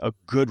being a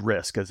good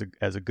risk,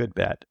 as a good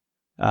bet.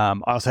 I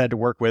also had to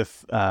work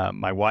with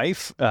my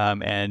wife,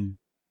 and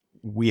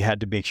we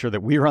had to make sure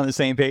that we were on the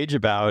same page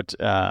about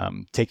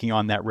taking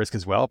on that risk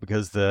as well,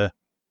 because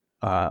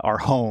our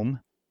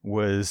home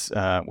was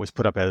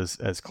put up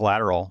as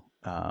collateral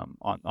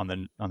on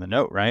the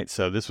note, right?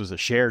 So this was a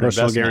shared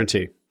personal investment.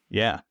 Guarantee.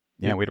 Yeah,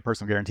 we had a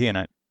personal guarantee in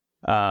it.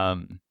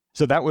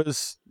 So that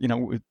was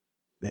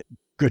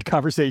good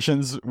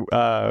conversations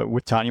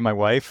with Tanya, my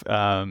wife,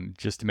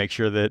 just to make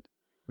sure that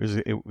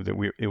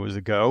it was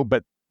a go.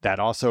 But that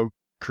also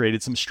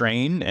created some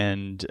strain,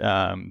 and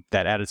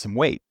that added some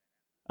weight.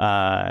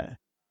 So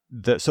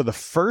the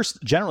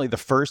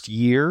first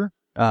year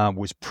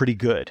was pretty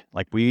good.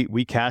 Like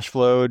we cash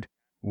flowed.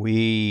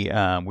 We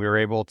were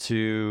able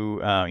to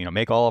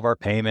make all of our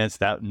payments.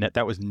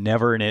 That was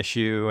never an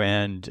issue,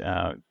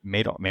 and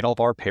made all of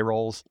our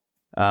payrolls.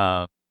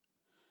 So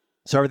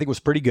everything was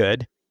pretty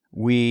good.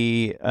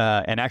 We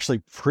and actually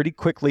pretty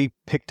quickly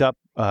picked up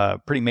a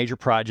pretty major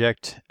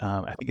project.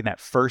 I think in that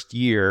first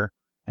year,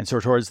 and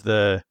so towards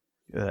the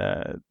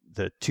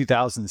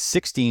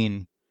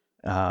 2016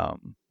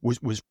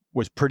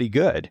 was pretty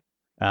good,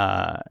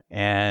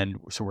 and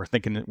so we're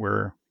thinking that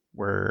we're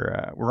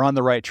on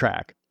the right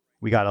track.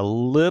 We got a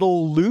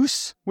little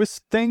loose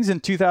with things in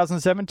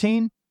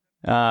 2017,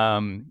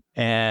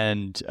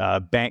 and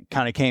bank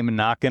kind of came and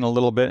knocking a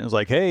little bit and was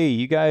like, "Hey,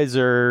 you guys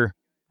are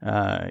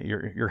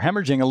you're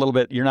hemorrhaging a little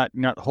bit. You're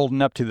not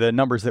holding up to the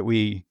numbers that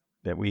we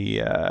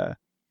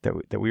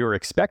were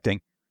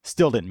expecting."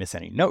 Still didn't miss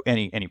any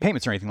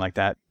payments or anything like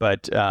that,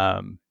 but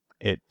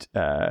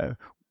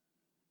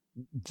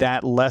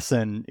that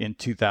lesson in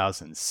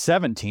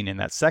 2017 in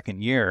that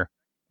second year,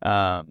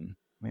 maybe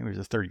it was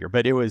the third year,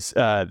 but it was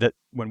that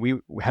when we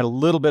had a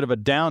little bit of a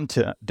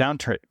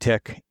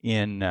downtick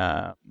in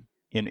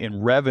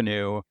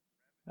revenue,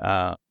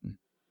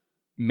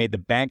 made the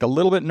bank a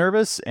little bit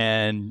nervous,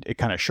 and it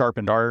kind of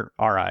sharpened our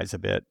eyes a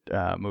bit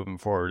moving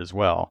forward as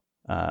well.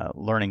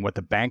 Learning what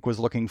the bank was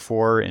looking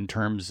for in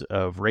terms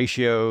of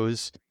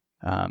ratios,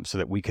 so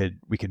that we could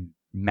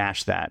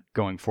match that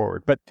going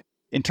forward. But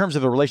in terms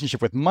of the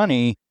relationship with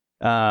money,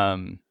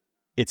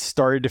 it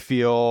started to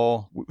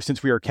feel,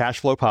 since we were cash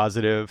flow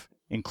positive,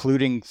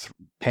 including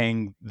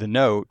paying the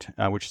note,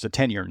 which is a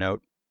 10-year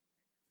note,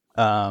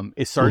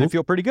 it started to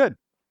feel pretty good.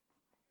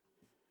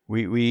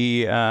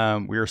 We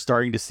were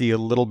starting to see a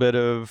little bit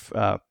of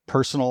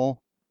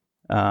personal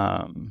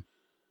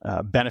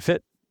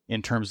benefit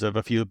in terms of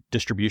a few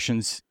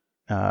distributions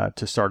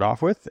to start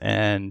off with,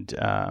 and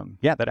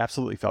that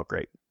absolutely felt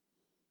great.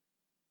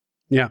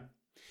 Yeah.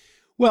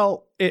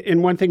 Well,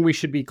 and one thing we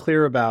should be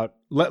clear about,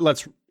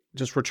 let's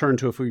just return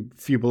to a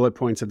few bullet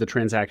points of the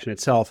transaction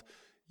itself.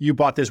 You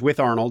bought this with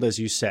Arnold, as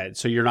you said,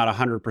 so you're not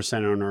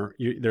 100% owner.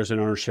 There's an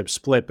ownership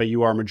split, but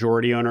you are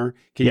majority owner.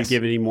 Can you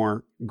give any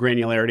more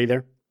granularity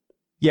there?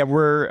 Yeah,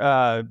 we're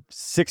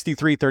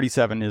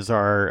 63-37 is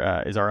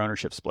our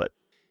ownership split.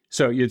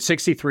 So you had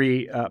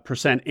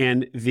 63%,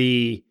 and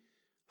the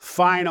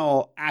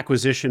final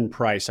acquisition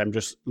price, I'm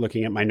just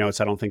looking at my notes,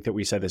 I don't think that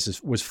we said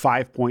this, was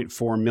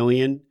 $5.4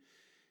 million,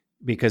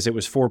 because it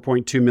was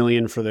 $4.2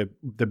 million for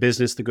the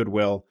business, the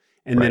goodwill,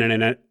 and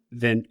right.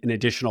 then an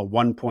additional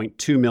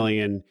 $1.2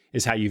 million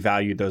is how you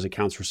valued those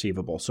accounts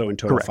receivable. So in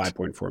total, correct.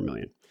 $5.4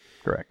 million.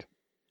 Correct.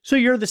 So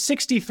you're the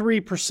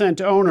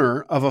 63%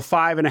 owner of a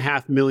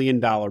 $5.5 million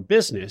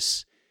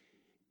business.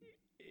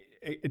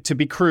 To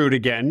be crude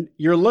again,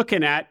 you're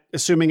looking at,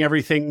 assuming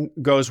everything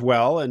goes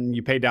well and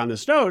you pay down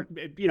this note,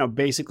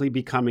 basically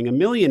becoming a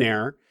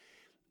millionaire.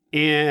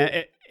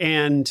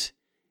 And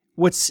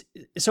what's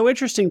so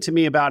interesting to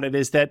me about it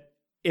is that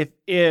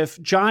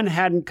if John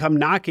hadn't come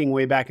knocking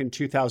way back in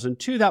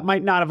 2002, that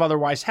might not have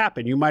otherwise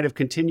happened. You might have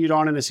continued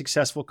on in a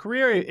successful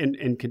career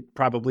and could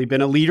probably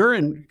been a leader,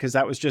 and because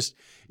that was just,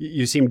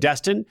 you seem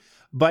destined,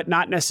 but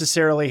not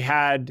necessarily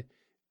had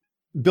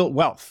built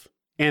wealth.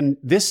 And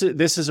this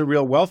is a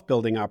real wealth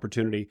building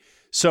opportunity.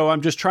 So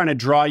I'm just trying to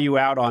draw you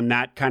out on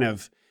that kind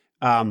of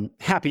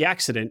happy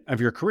accident of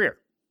your career.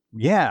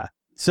 Yeah.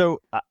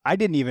 So I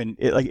didn't even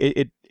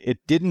it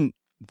didn't,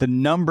 the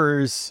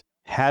numbers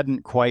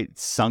hadn't quite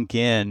sunk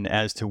in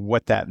as to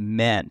what that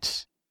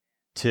meant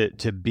to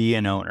be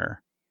an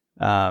owner,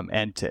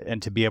 and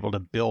to be able to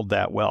build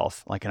that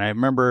wealth. And I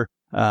remember,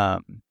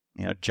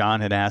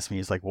 John had asked me,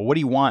 he's like, "Well, what do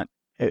you want?"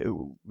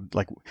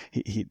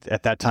 He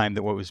at that time,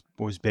 that what was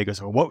big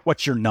was, well,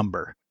 what's your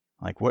number?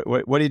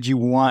 What did you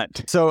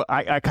want? So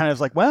I kind of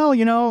was like, well,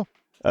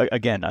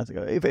 again, I was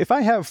like, if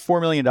I have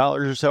 $4 million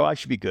or so, I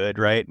should be good,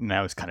 right? And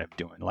I was kind of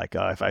doing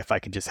if I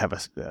could just have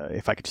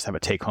a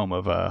take home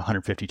of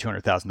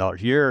 $150,000-$200,000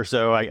 a year or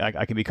so,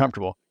 I can be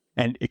comfortable.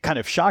 And it kind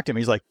of shocked him.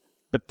 He's like,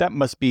 but that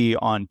must be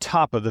on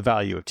top of the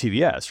value of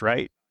TVS,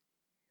 right?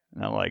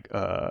 And I'm like,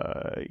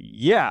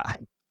 yeah.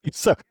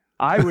 So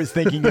I was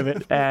thinking of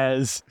it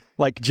as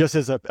just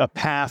as a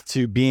path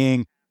to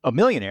being a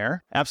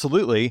millionaire,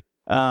 absolutely,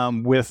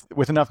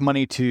 with enough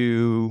money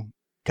to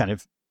kind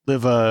of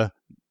live a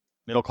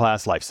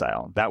middle-class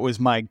lifestyle. That was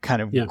my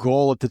kind of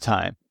goal at the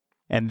time.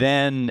 And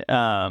then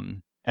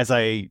as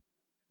I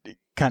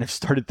kind of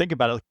started thinking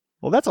about it,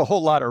 well, that's a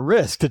whole lot of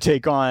risk to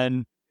take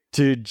on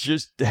to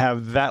just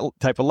have that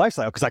type of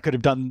lifestyle, because I could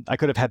have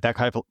had that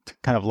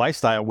kind of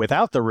lifestyle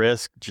without the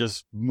risk,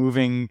 just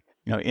moving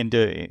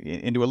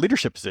into a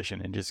leadership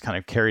position, and just kind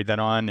of carried that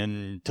on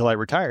until I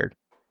retired.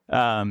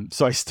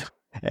 So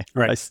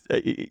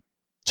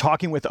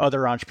talking with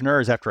other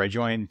entrepreneurs after I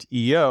joined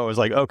EO, I was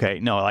like, okay,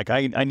 no,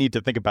 I need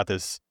to think about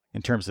this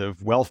in terms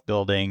of wealth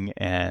building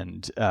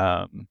and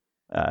how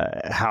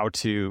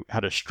to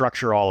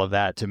structure all of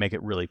that to make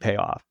it really pay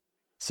off.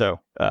 So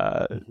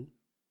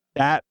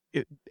that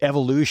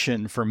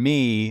evolution for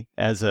me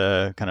as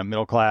a kind of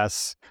middle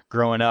class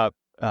growing up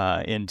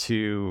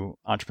into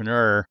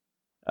entrepreneur,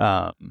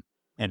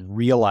 and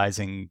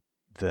realizing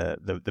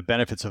the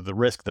benefits of the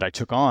risk that I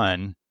took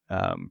on,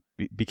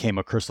 became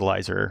a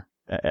crystallizer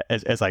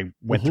as I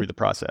went through the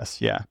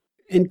process. Yeah.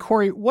 And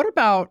Corey, what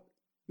about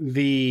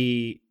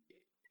again,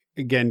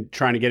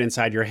 trying to get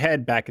inside your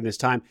head back in this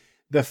time,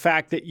 the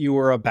fact that you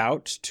were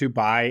about to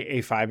buy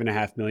a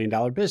 $5.5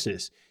 million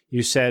business?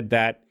 You said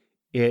that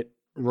it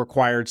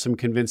required some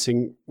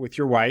convincing with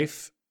your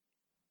wife.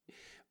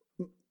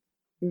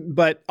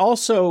 But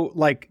also,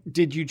 like,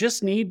 did you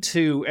just need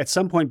to at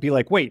some point be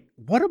like, wait,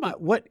 what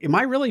am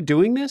I really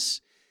doing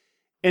this?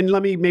 And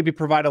let me maybe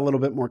provide a little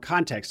bit more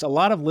context. A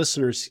lot of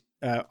listeners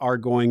are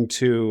going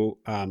to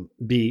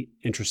be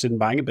interested in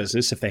buying a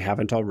business if they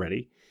haven't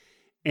already.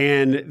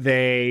 And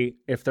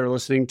if they're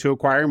listening to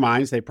Acquiring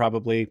Minds, they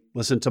probably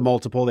listened to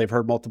multiple, they've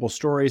heard multiple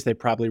stories, they've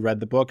probably read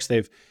the books,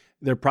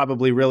 they're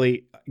probably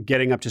really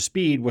getting up to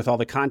speed with all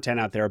the content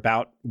out there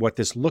about what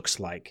this looks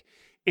like.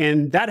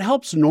 And that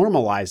helps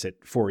normalize it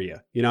for you.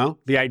 You know,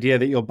 the idea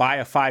that you'll buy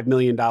a $5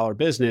 million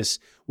business,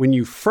 when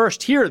you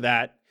first hear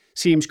that,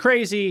 seems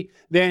crazy.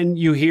 Then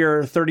you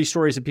hear 30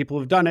 stories of people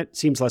who've done it,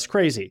 seems less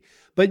crazy.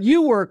 But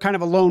you were kind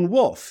of a lone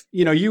wolf.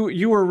 You know,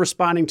 you were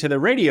responding to the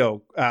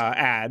radio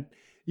ad.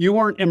 You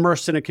weren't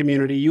immersed in a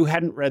community. You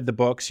hadn't read the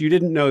books. You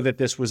didn't know that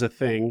this was a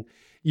thing.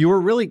 You were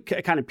really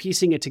kind of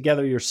piecing it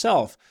together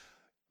yourself.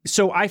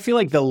 So I feel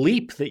like the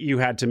leap that you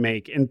had to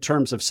make in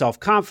terms of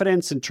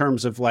self-confidence, in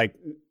terms of like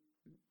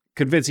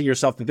convincing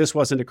yourself that this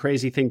wasn't a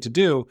crazy thing to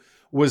do,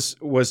 was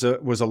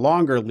a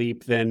longer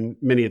leap than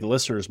many of the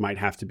listeners might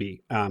have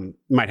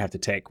to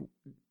take.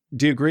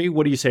 Do you agree?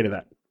 What do you say to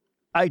that?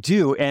 I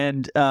do.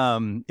 And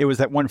it was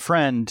that one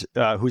friend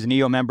who's an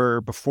EO member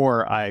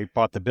before I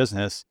bought the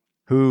business,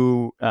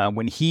 who,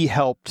 when he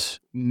helped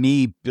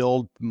me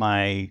build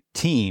my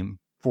team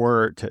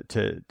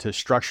to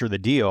structure the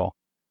deal,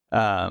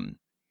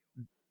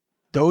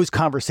 those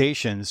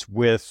conversations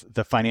with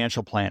the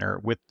financial planner,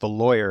 with the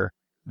lawyer,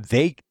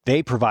 they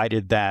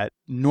provided that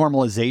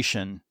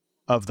normalization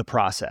of the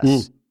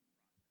process.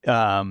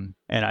 And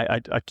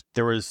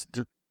there was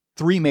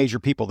three major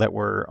people that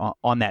were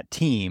on that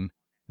team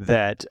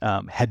that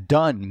had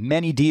done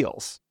many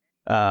deals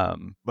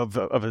of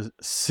a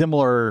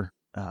similar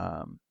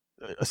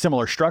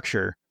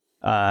structure,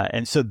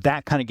 and so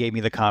that kind of gave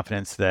me the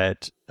confidence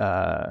that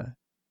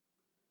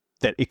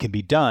it can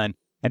be done.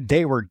 And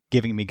they were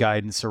giving me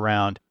guidance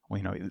around,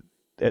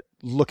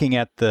 looking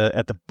at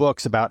the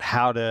books about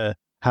how to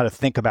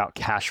think about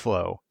cash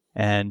flow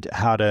and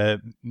how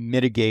to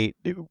mitigate,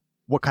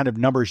 what kind of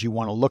numbers you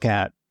want to look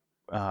at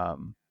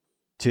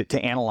to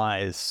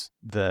analyze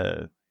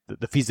the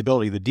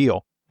feasibility of the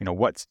deal.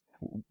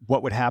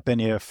 What would happen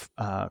if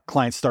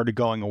clients started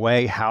going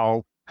away?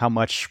 How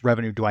much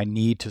revenue do I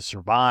need to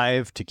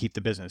survive to keep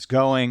the business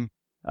going?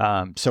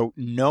 So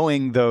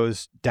knowing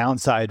those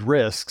downside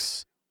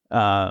risks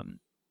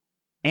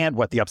and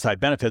what the upside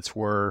benefits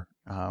were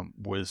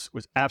was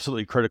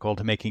absolutely critical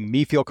to making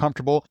me feel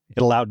comfortable.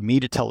 It allowed me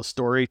to tell a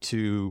story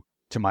to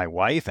my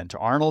wife and to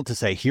Arnold to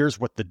say, here's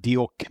what the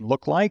deal can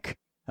look like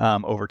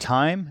over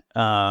time.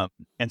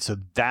 And so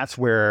that's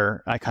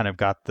where I kind of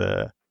got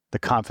the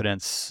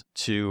confidence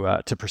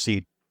to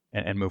proceed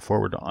and move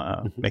forward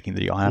making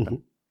the deal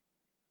happen.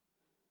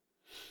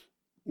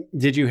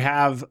 Did you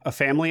have a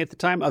family at the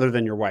time other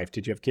than your wife?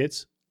 Did you have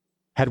kids?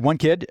 Had one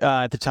kid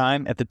at the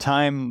time. At the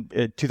time,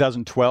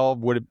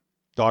 2012,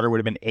 daughter would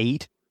have been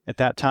 8 at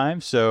that time.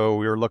 So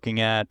we were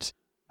looking at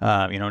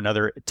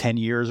another 10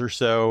 years or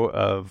so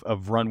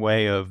of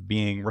runway of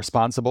being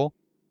responsible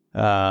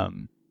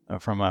from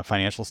a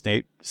financial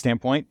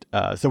standpoint.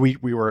 So we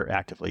were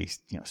actively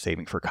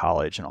saving for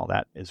college and all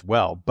that as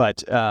well.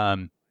 But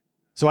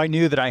so I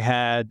knew that I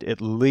had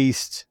at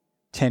least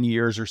 10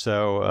 years or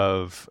so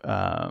of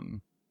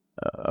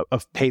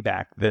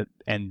payback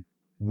and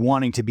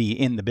wanting to be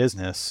in the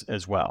business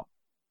as well.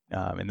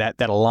 And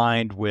that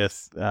aligned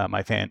with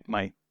my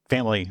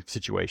family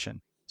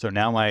situation. So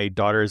now my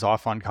daughter is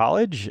off on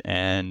college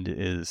and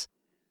is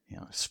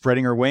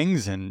spreading her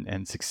wings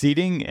and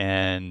succeeding.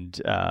 And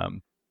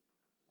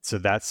so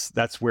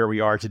that's where we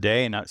are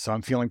today. And so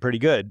I'm feeling pretty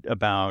good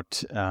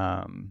about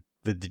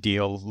the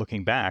deal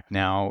looking back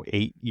now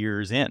 8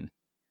 years in.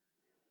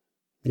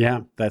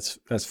 Yeah, that's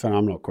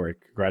phenomenal, Corey.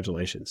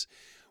 Congratulations.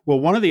 Well,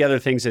 one of the other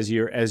things as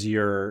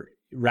you're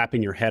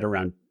wrapping your head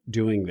around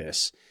doing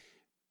this,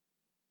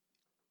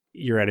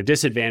 you're at a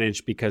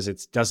disadvantage because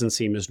it doesn't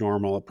seem as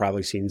normal. It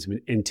probably seems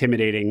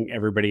intimidating.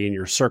 Everybody in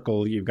your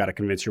circle, you've got to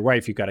convince your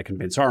wife, you've got to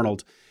convince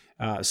Arnold.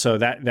 So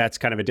that's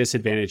kind of a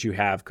disadvantage you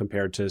have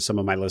compared to some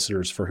of my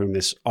listeners for whom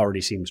this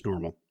already seems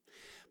normal.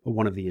 But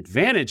one of the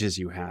advantages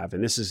you have,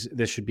 and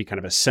this should be kind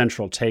of a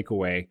central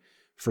takeaway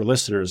for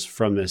listeners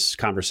from this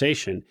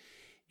conversation,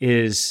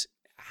 is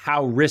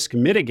how risk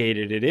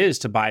mitigated it is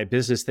to buy a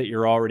business that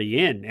you're already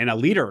in and a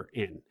leader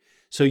in.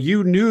 So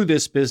you knew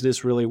this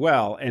business really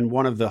well. And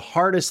one of the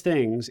hardest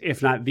things,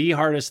 if not the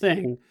hardest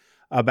thing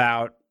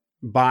about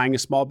buying a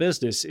small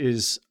business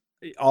is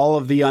all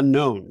of the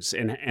unknowns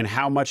and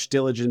how much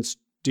diligence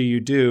do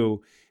you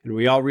do? And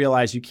we all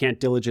realize you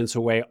can't diligence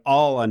away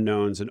all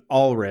unknowns and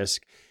all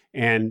risk.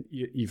 And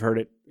you've heard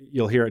it,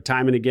 you'll hear it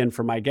time and again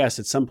from my guests.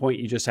 At some point,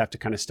 you just have to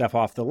kind of step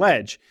off the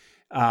ledge.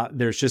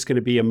 There's just going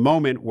to be a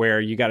moment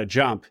where you got to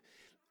jump.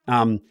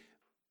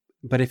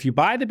 But if you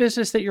buy the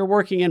business that you're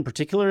working in,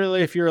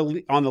 particularly if you're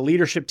on the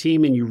leadership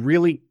team and you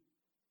really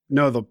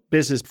know the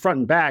business front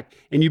and back,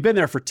 and you've been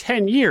there for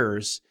 10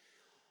 years,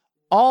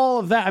 all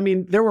of that, I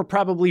mean, there were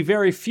probably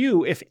very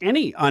few, if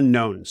any,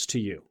 unknowns to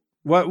you.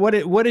 What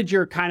did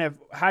your kind of,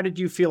 how did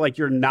you feel like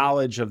your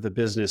knowledge of the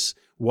business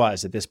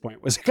was at this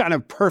point? Was it kind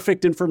of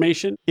perfect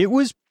information? It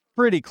was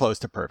pretty close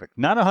to perfect,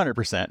 not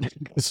 100%.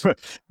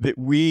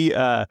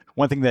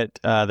 One thing that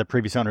the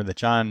previous owner that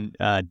John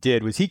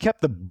did was he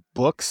kept the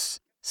books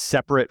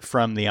separate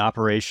from the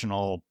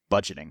operational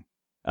budgeting.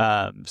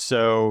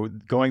 So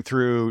going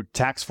through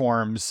tax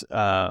forms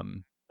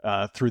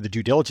through the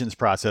due diligence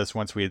process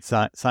once we had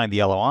signed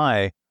the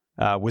LOI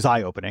was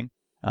eye-opening.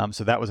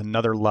 So that was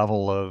another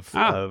level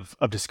of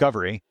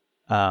discovery.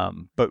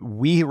 But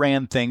we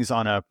ran things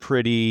on a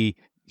pretty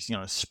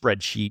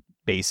spreadsheet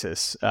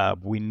basis.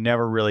 We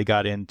never really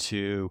got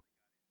into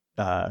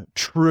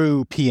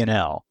true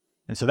P&L.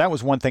 And so that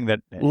was one thing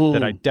that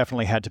I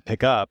definitely had to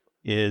pick up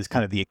is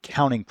kind of the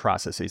accounting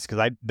processes,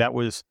 because that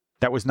was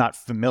not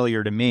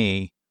familiar to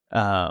me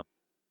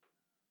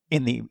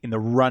in the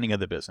running of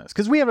the business.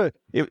 Because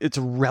it's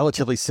a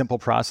relatively simple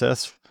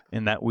process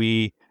in that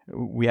we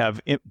have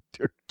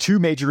two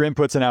major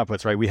inputs and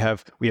outputs, right? We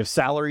have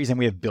salaries and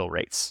we have bill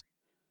rates.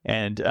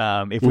 And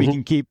if we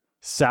can keep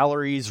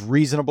salaries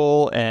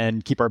reasonable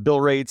and keep our bill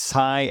rates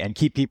high and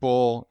keep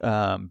people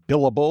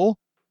billable,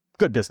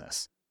 good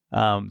business.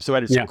 So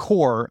at its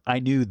core, I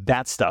knew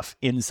that stuff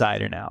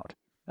inside and out.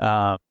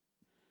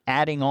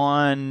 Adding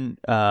on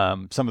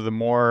some of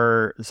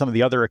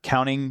the other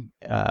accounting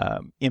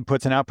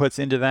inputs and outputs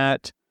into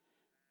that,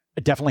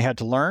 I definitely had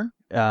to learn,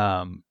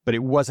 but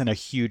it wasn't a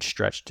huge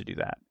stretch to do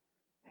that.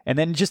 And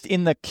then just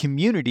in the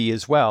community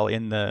as well,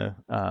 in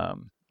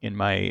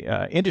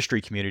my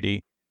industry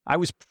community, I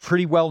was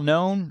pretty well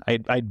known.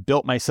 I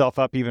built myself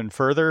up even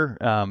further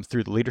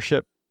through the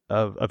leadership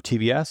of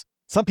TVS.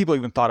 Some people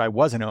even thought I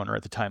was an owner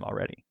at the time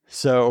already.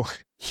 So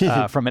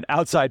from an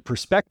outside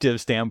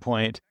perspective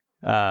standpoint,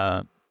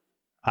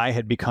 I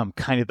had become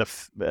kind of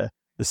the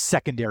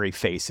secondary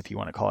face, if you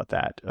want to call it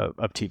that,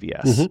 of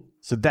TVS.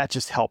 So that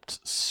just helped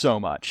so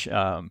much.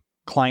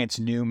 Clients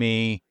knew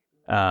me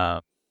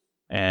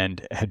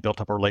and had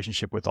built up a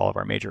relationship with all of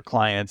our major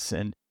clients.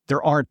 And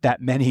there aren't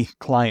that many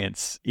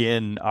clients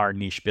in our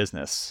niche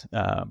business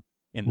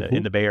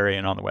in the Bay Area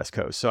and on the West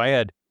Coast. So I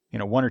had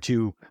one or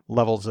two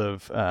levels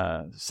of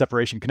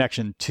separation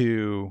connection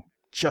to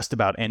just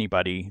about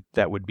anybody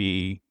that would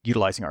be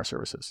utilizing our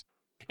services.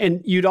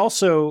 And you'd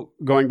also,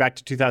 going back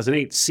to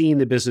 2008, seen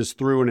the business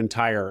through an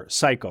entire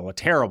cycle, a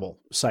terrible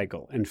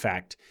cycle, in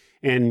fact.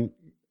 And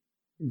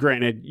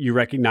granted, you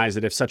recognize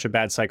that if such a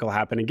bad cycle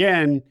happened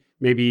again,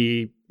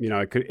 maybe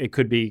it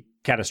could be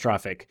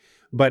catastrophic.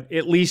 But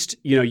at least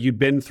you'd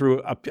been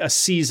through a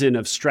season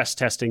of stress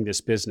testing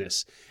this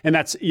business, and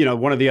that's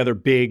one of the other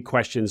big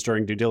questions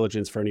during due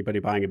diligence for anybody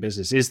buying a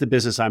business: is the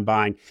business I'm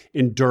buying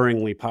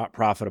enduringly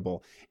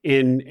profitable?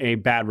 In a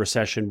bad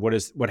recession,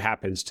 what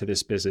happens to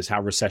this business? How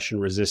recession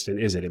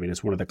resistant is it? I mean,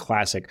 it's one of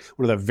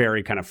the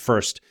very kind of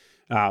first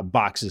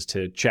boxes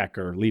to check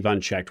or leave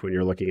unchecked when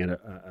you're looking at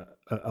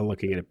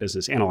a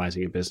business,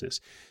 analyzing a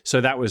business. So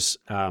that was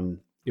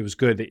it was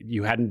good that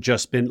you hadn't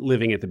just been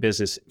living at the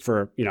business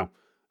for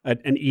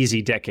an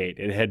easy decade.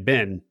 It had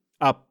been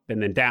up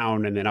and then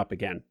down and then up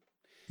again.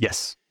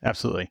 Yes,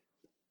 absolutely.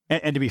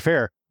 And to be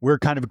fair, we're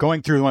kind of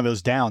going through one of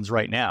those downs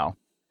right now.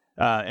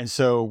 And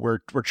so we're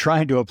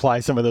trying to apply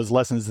some of those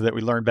lessons that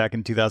we learned back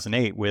in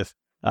 2008 with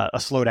a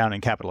slowdown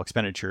in capital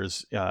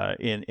expenditures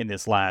in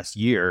this last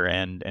year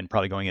and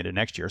probably going into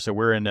next year. So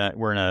we're in a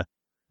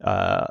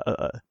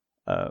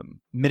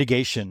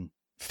mitigation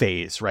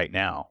phase right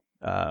now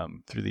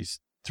through these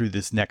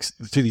next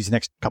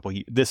couple of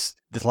this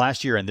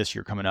last year and this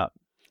year coming up.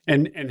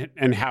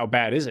 And how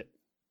bad is it?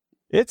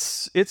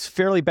 It's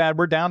fairly bad.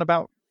 We're down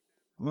about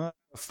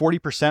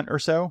 40% or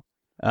so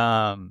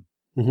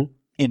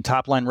in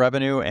top line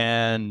revenue,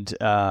 and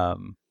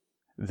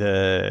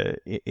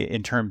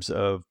in terms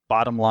of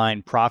bottom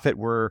line profit,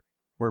 we're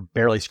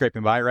barely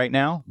scraping by right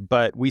now.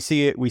 But we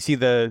see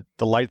the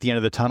light at the end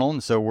of the tunnel,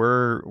 and so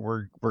we're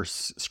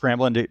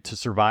scrambling to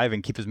survive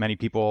and keep as many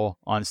people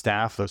on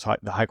staff,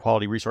 the high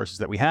quality resources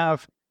that we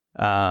have,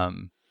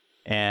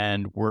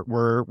 and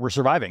we're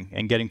surviving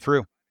and getting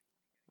through.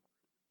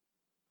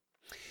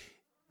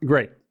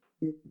 Great.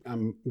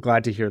 I'm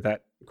glad to hear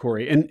that,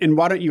 Corey. And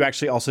why don't you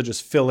actually also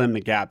just fill in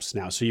the gaps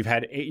now? So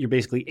you're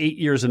basically 8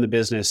 years in the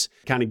business.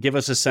 Kind of give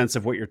us a sense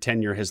of what your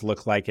tenure has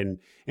looked like, and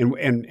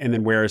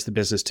then where is the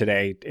business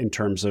today in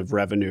terms of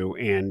revenue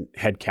and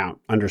headcount,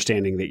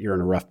 understanding that you're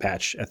in a rough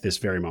patch at this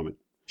very moment.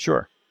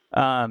 Sure.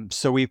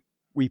 So we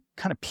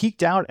kind of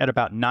peaked out at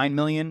about $9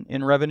 million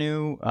in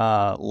revenue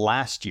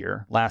last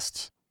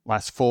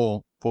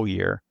full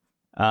year,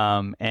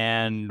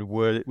 and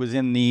was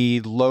in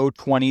the low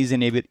 20s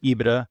in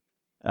EBITDA.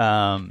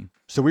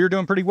 So we were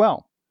doing pretty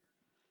well.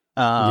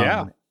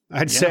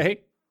 I'd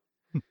say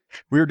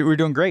we were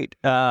doing great.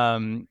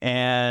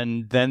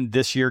 And then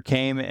this year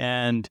came,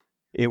 and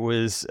it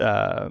was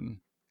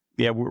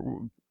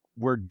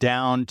we're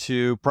down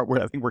to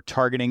I think we're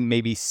targeting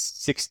maybe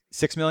six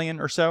million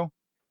or so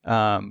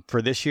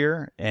for this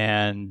year,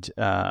 and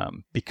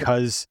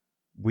because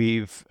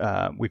we've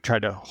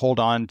tried to hold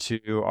on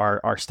to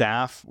our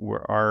staff,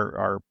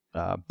 our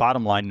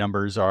bottom line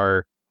numbers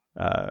are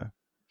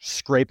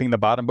scraping the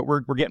bottom, but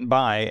we're getting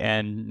by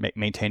and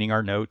maintaining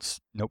our note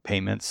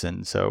payments.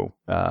 And so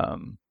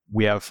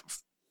we're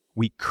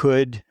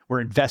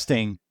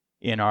investing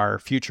in our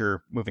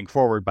future moving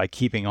forward by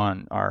keeping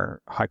on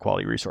our high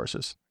quality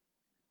resources.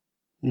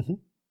 Mm-hmm.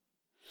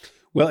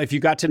 Well, if you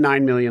got to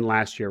 9 million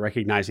last year,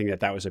 recognizing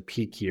that was a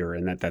peak year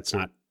and that's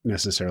not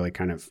necessarily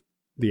kind of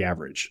the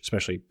average,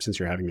 especially since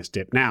you're having this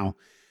dip now,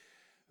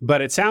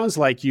 but it sounds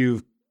like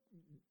you've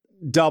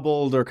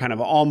doubled or kind of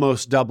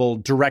almost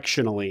doubled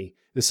directionally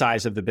the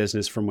size of the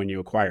business from when you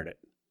acquired it.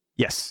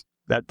 Yes,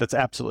 that's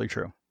absolutely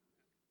true.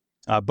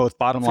 Both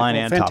bottom line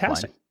and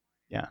fantastic. Top line.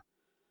 Yeah.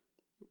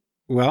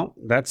 Well,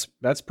 that's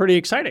pretty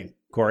exciting,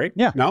 Corey.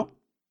 Yeah. No?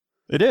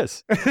 It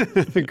is.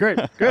 Great.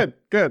 Good.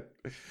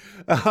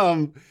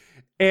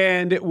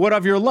 And what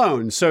of your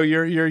loan? So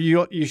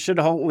you should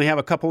only have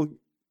a couple,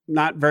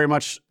 not very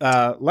much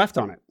left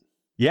on it.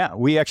 Yeah,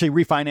 we actually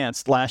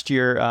refinanced last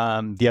year.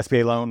 The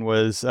SBA loan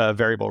was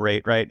variable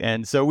rate, right?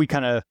 And so we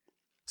kind of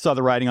saw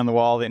the writing on the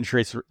wall. The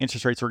interest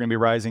rates were going to be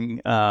rising.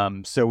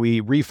 So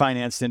we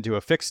refinanced into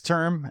a fixed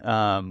term,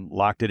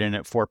 locked it in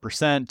at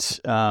 4%.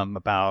 I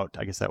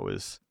guess that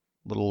was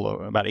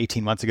about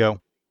 18 months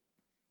ago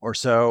or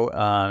so.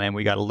 And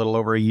we got a little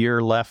over a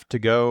year left to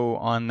go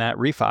on that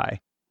refi.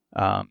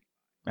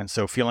 And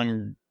so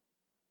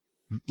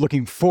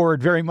looking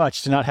forward very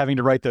much to not having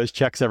to write those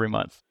checks every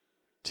month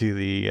to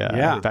the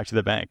back to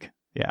the bank.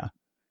 Yeah.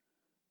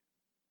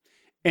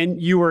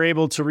 And you were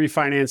able to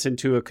refinance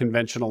into a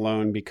conventional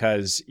loan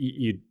because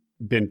you'd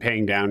been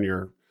paying down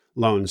your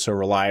loan so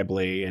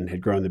reliably and had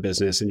grown the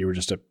business, and you were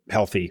just a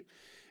healthy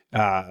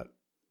borrower,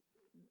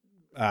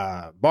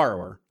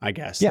 I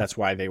guess. Yeah. That's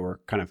why they were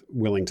kind of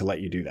willing to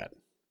let you do that.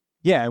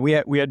 Yeah, we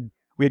had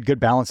good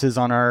balances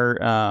on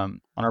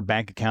our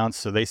bank accounts,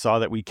 so they saw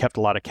that we kept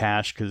a lot of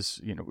cash because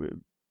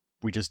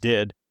we just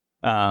did.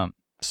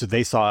 So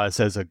they saw us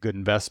as a good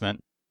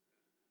investment.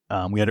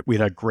 We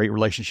had a great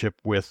relationship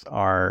with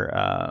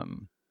our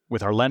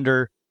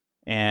lender,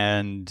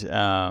 and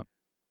there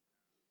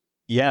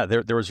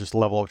was just a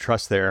level of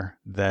trust there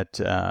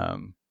that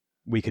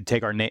we could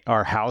take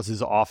our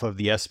houses off of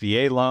the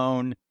SBA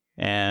loan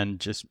and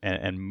just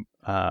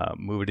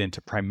move it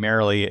into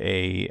primarily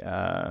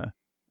a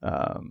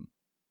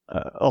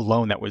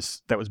loan that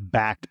was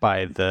backed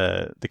by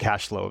the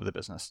cash flow of the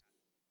business.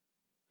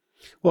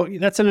 Well,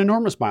 that's an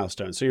enormous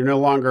milestone. So you no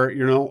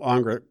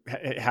longer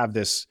have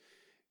this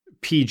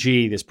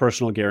PG, this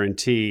personal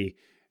guarantee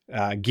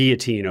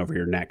guillotine over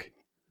your neck.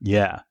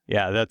 Yeah.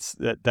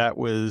 That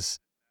was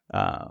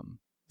a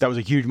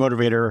huge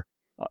motivator.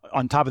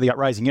 On top of the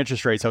rising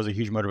interest rates, that was a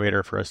huge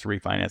motivator for us to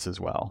refinance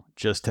as well,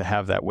 just to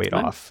have that weight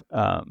off.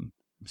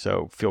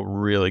 So feel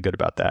really good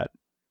about that.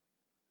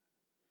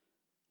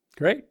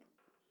 Great.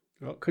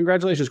 Well,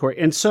 congratulations, Corey.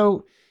 And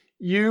so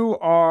you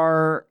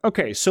are,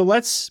 okay, so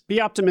let's be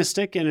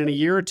optimistic. And in a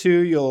year or two,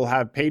 you'll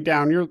have paid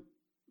down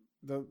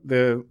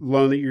the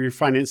loan that you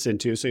refinanced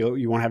into, so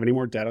you won't have any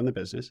more debt on the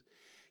business.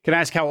 Can I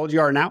ask how old you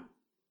are now?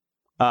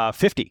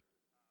 50.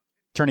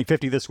 Turning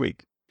 50 this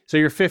week. So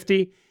you're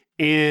 50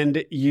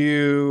 and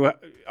you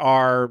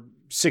are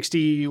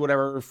 60,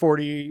 whatever,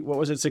 40, what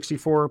was it,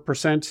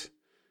 64%?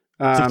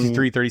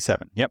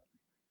 63.37. Yep.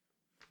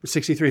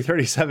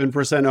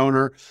 37%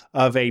 owner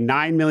of a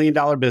 $9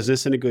 million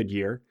business in a good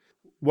year.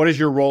 What is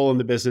your role in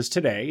the business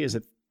today? Is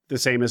it the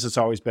same as it's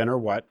always been or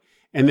what?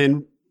 And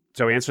then,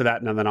 so answer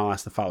that and then I'll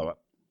ask the follow-up.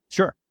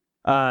 Sure.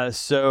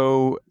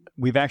 So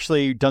we've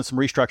actually done some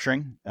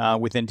restructuring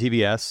within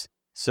TVS.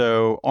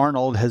 So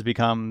Arnold has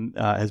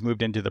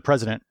moved into the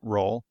president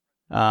role,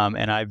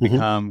 and I've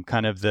become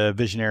kind of the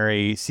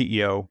visionary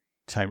CEO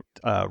type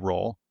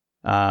role.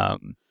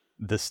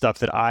 The stuff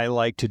that I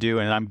like to do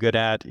and I'm good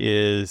at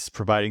is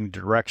providing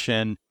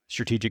direction,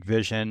 strategic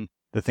vision.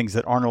 The things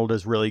that Arnold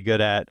is really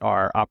good at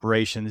are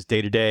operations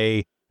day to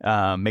day,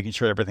 making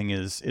sure everything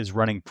is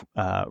running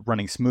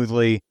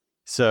smoothly.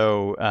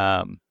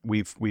 So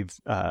we've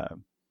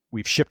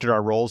shifted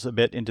our roles a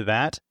bit into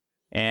that,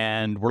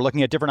 and we're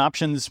looking at different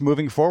options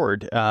moving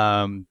forward.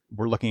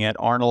 We're looking at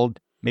Arnold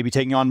maybe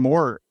taking on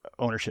more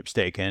ownership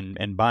stake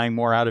and buying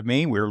more out of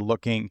me. We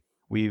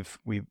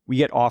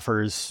get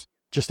offers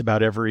just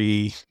about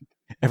every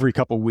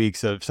couple of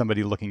weeks of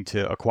somebody looking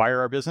to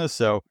acquire our business.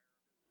 So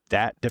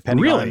that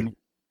depending on,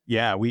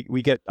 yeah,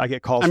 I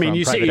get calls. I mean,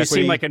 you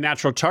seem like a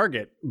natural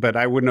target, but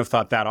I wouldn't have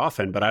thought that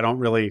often. But I don't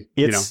really,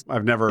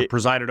 I've never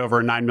presided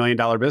over a $9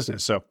 million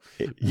business. So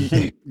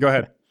go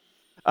ahead.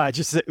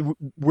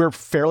 We're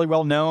fairly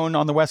well known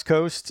on the West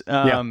Coast,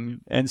 and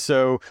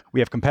so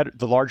we have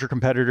the larger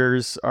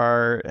competitors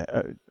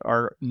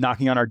are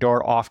knocking on our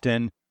door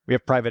often. We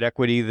have private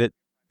equity that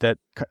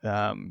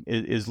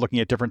is looking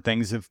at different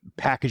things of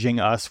packaging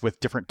us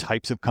with different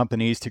types of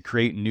companies to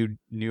create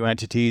new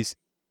entities.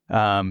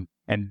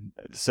 And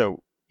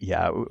so,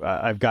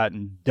 I've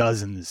gotten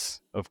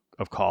dozens of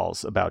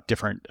calls about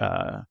different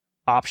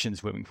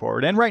options moving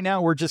forward. And right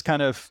now we're just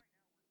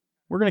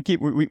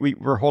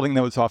we're holding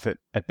those off at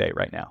bay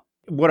right now.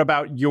 What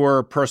about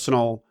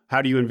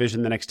how do you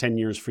envision the next 10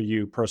 years for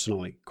you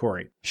personally,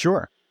 Corey?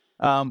 Sure.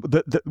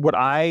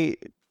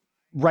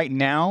 Right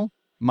now,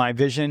 my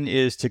vision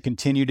is to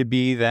continue to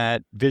be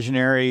that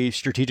visionary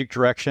strategic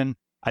direction.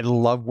 I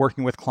love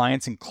working with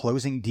clients and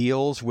closing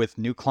deals with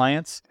new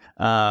clients.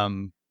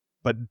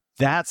 But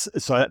that's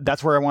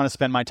where I want to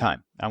spend my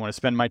time. I want to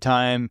spend my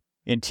time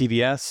in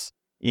TVS,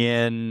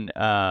 in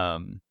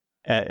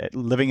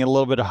living at a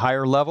little bit of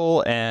higher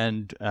level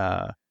and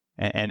out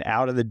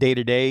of the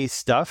day-to-day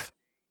stuff,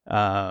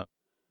 and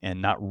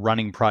not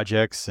running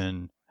projects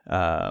and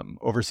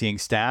overseeing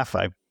staff.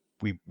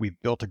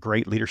 We've built a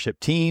great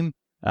leadership team.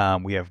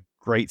 We have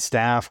great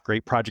staff,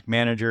 great project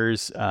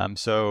managers.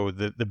 So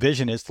the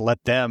vision is to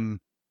let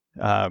them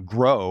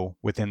grow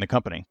within the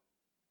company.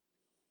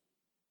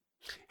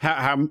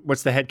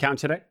 What's the head count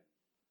today?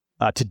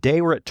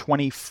 Today we're at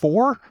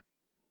 24.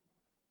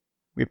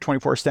 We have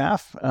 24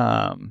 staff,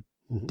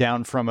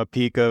 down from a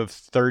peak of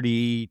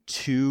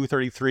 32,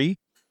 33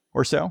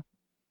 or so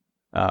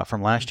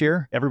from last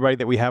year. Everybody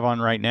that we have on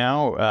right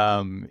now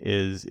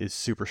is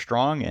super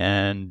strong,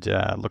 and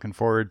looking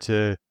forward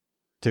to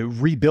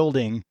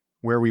rebuilding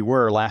where we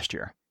were last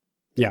year.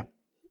 Yeah,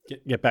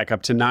 get back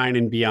up to 9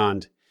 and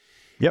beyond.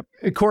 Yep.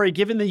 Corey,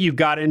 given that you've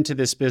got into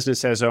this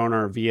business as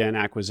owner via an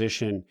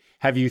acquisition,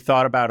 have you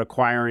thought about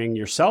acquiring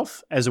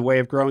yourself as a way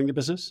of growing the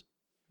business?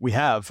 We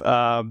have.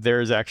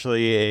 There's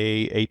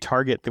actually a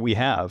target that we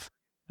have.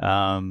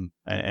 An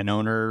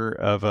owner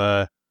of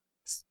a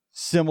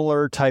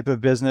similar type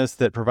of business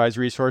that provides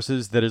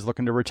resources that is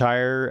looking to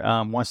retire,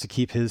 wants to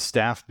keep his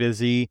staff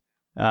busy.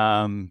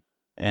 And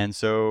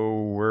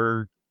so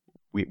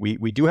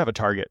we do have a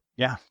target,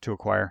 to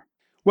acquire.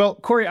 Well,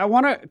 Corey, I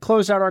want to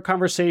close out our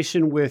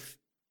conversation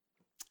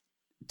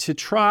to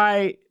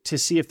try to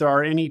see if there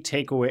are any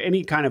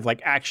kind of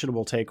like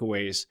actionable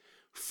takeaways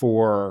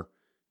for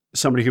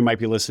somebody who might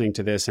be listening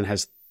to this and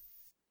has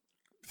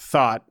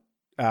thought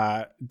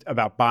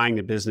about buying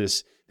a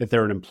business that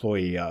they're an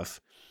employee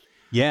of.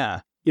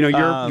 Yeah.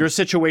 Your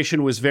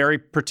situation was very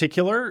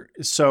particular,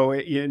 so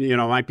it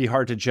might be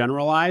hard to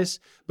generalize.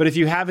 But if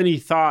you have any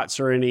thoughts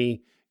or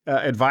any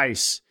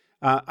advice,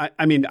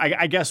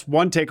 I guess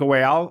one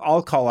takeaway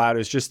I'll call out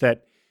is just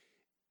that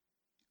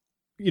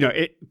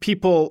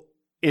people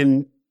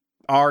in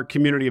our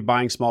community of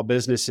buying small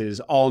businesses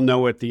all know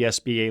what the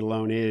SBA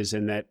loan is,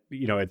 and that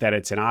that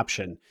it's an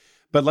option.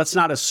 But let's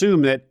not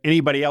assume that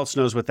anybody else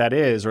knows what that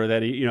is, or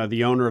that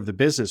the owner of the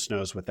business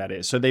knows what that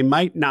is. So they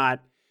might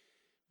not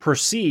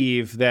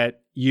perceive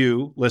that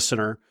you,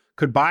 listener,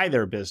 could buy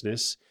their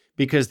business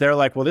because they're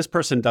like, well, this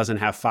person doesn't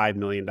have $5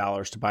 million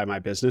to buy my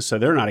business, so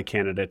they're not a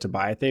candidate to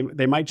buy it.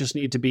 They might just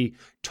need to be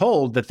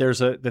told that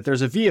there's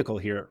a vehicle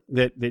here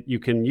that you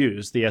can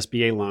use, the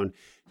SBA loan,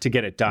 to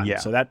get it done. Yeah.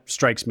 So that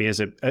strikes me as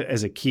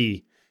a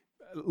key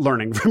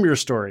learning from your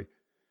story.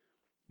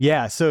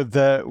 Yeah. So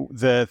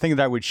the thing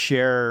that I would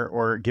share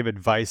or give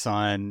advice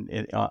on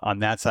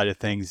that side of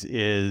things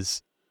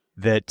is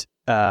that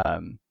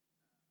the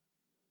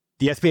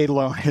SBA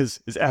loan is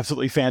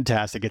absolutely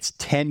fantastic. It's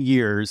 10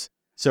 years.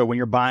 So when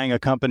you're buying a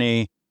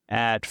company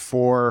at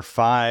 4 or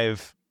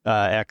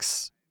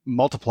 5x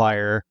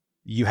multiplier,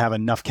 you have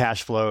enough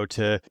cash flow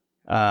to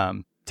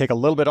take a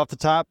little bit off the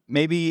top,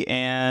 maybe,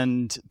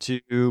 and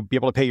to be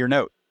able to pay your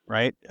note,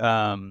 right,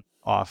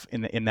 off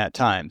in that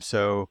time.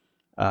 So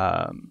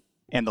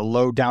and the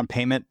low down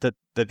payment that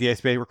the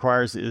SBA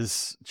requires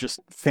is just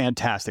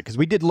fantastic, because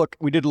we did look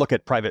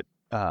at private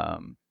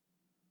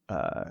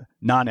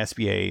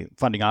non-SBA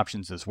funding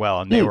options as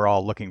well, and they were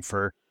all looking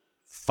for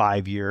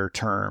 5-year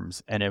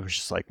terms, and it was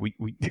just like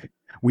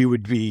we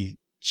would be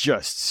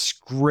just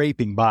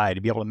scraping by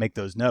to be able to make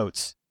those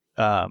notes,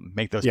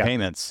 make those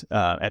payments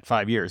at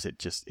 5 years.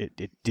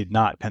 It did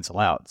not pencil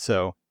out.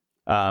 So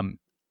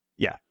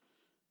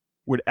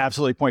would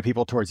absolutely point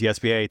people towards the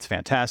SBA. It's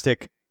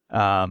fantastic.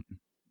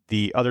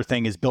 The other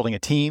thing is building a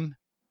team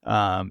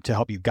to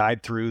help you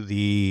guide through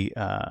the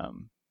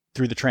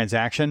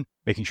transaction,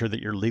 making sure that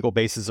your legal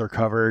bases are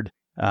covered,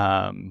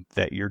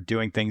 that you're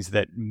doing things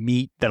that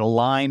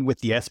align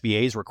with the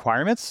SBA's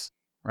requirements,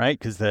 right?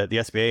 Because the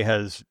SBA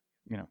has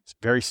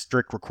very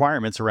strict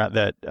requirements around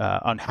that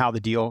on how the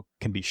deal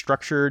can be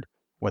structured,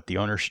 what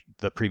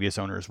the previous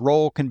owner's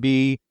role can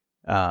be.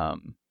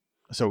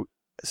 So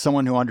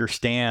someone who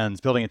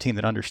building a team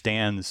that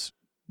understands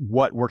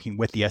what working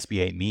with the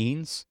SBA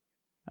means.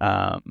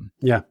 And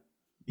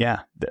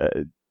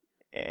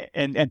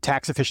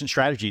tax efficient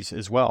strategies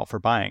as well for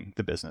buying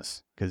the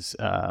business, because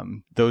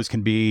those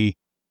can be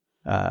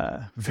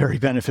very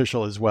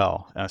beneficial as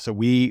well. So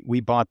we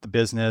bought the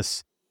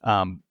business,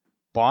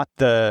 bought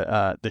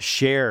the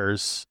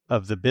shares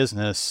of the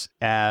business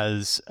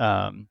as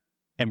and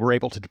we're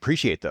able to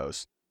depreciate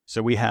those.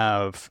 So we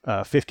have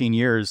 15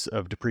 years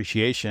of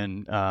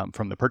depreciation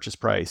from the purchase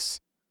price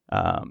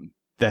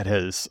that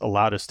has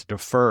allowed us to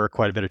defer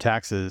quite a bit of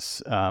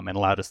taxes and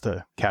allowed us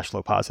to cash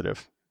flow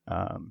positive.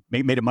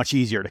 Made it much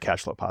easier to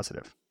cash flow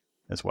positive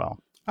as well.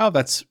 Oh,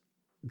 that's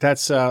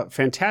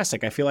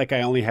fantastic. I feel like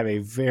I only have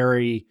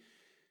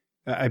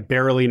I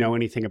barely know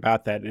anything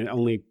about that, and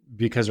only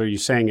because, are you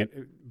saying it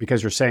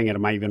because you're saying it,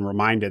 am I even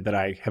reminded that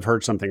I have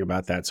heard something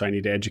about that? So I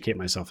need to educate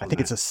myself on that. I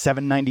think it's a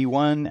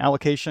 791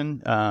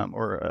 allocation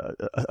or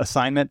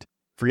assignment.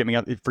 Forgive me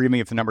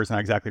if the number's not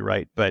exactly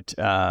right, but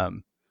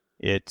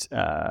you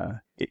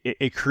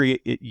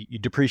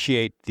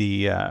depreciate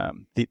the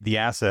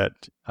asset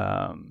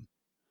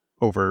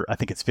over, I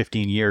think it's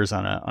 15 years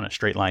on a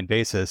straight line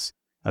basis.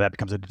 That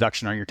becomes a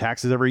deduction on your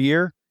taxes every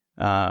year.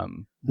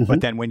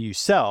 But then when you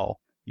sell,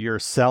 you're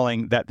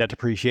selling that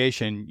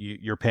depreciation.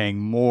 You're paying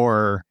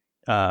more.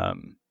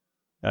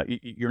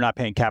 You're not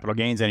paying capital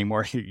gains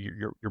anymore.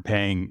 You're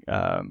paying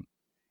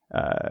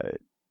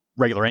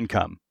regular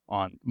income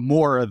on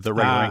more of the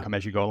regular income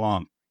as you go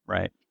along,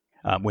 right?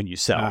 When you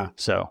sell,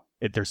 so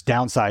there's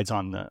downsides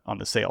on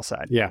the sale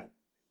side. Yeah.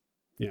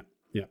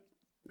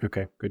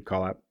 Okay, good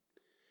call out.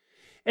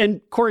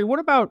 And Corey, what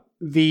about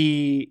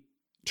the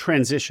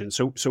transition?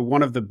 So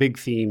one of the big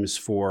themes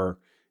for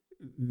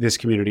this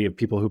community of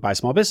people who buy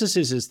small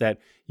businesses is that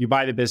you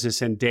buy the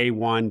business and day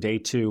one, day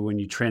two, when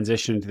you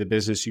transition into the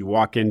business, you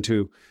walk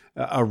into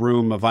a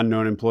room of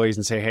unknown employees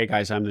and say, "Hey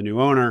guys, I'm the new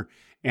owner."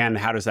 And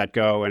how does that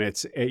go? And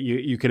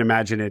you can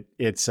imagine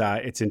it's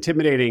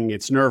intimidating,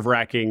 it's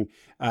nerve-wracking.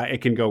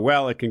 It can go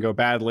well, it can go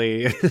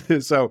badly.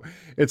 So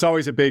it's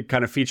always a big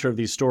kind of feature of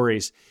these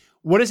stories.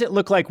 What does it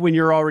look like when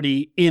you're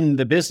already in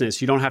the business?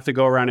 You don't have to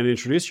go around and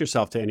introduce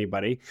yourself to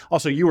anybody.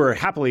 Also, you were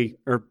happily,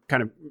 or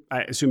kind of,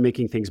 I assume,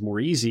 making things more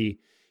easy.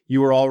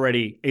 You were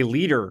already a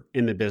leader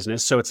in the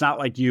business. So it's not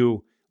like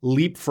you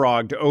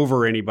leapfrogged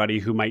over anybody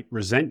who might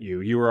resent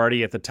you. You were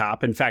already at the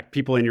top. In fact,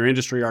 people in your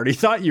industry already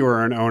thought you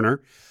were an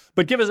owner.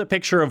 But give us a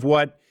picture of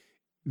what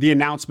the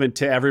announcement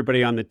to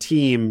everybody on the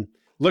team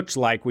looked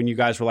like when you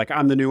guys were like,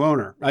 "I'm the new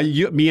owner."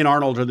 Me and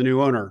Arnold are the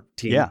new owner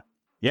team.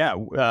 Yeah.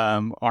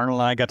 Arnold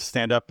and I got to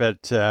stand up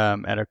at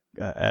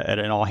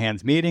an all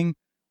hands meeting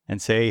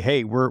and say,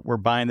 "Hey, we're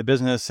buying the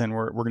business and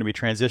we're going to be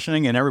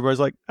transitioning," and everybody's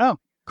like, "Oh,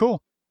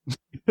 cool."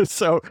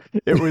 So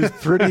it was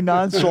pretty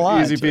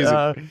nonchalant. Easy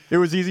peasy. It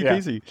was easy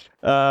peasy.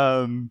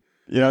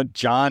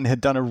 John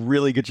had done a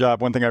really good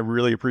job. One thing I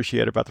really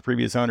appreciate about the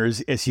previous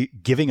owners is he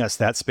giving us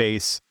that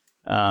space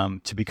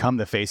to become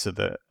the face of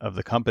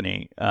the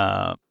company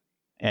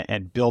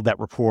and build that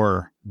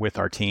rapport with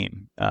our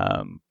team.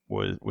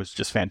 Was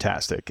just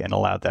fantastic and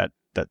allowed that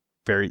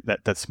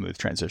smooth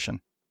transition.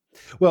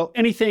 Well,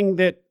 anything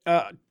that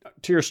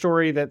to your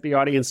story that the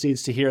audience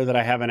needs to hear that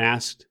I haven't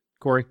asked,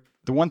 Corey?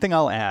 The one thing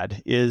I'll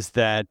add is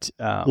that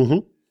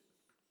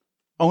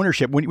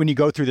ownership, when you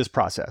go through this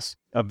process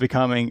of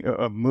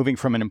moving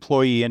from an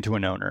employee into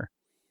an owner,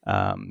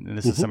 and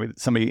this is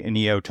somebody in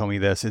EO told me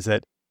this, is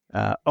that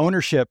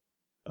ownership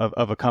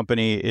of a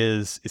company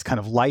is kind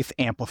of life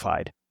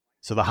amplified.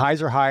 So the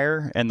highs are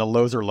higher and the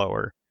lows are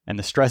lower. And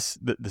the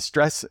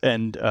stress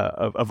and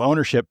of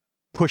ownership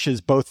pushes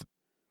both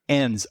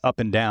ends up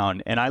and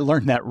down. And I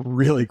learned that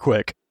really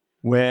quick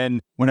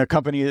when a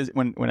company is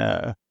when one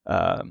of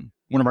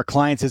our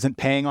clients isn't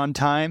paying on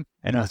time,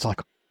 and it's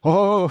like,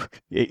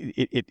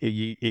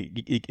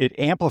 it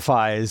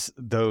amplifies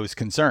those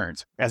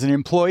concerns. As an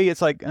employee,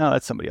 it's like, oh,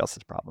 that's somebody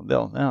else's problem.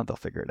 They'll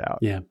figure it out.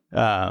 Yeah.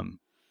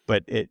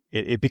 But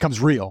it becomes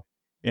real,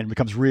 and it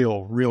becomes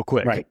real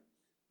quick. Right.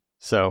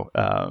 So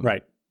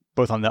right.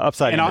 Both on the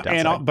upside and the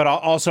downside. But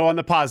also on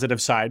the positive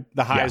side,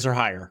 the highs are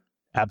higher.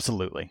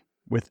 Absolutely.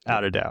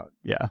 Without a doubt.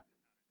 Yeah.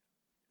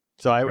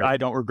 So I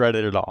don't regret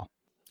it at all.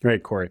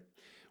 Great, Corey.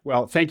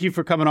 Well, thank you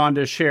for coming on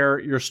to share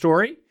your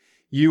story.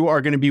 You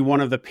are going to be one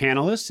of the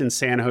panelists in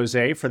San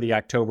Jose for the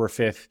October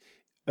 5th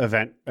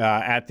event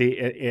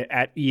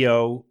at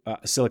EO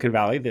Silicon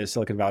Valley, the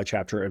Silicon Valley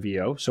chapter of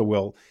EO. So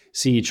we'll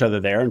see each other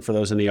there. And for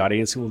those in the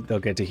audience, they'll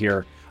get to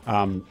hear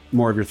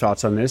more of your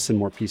thoughts on this and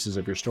more pieces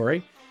of your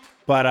story.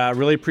 But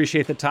really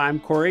appreciate the time,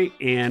 Corey,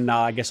 and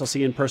I guess I'll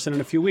see you in person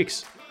in a few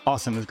weeks.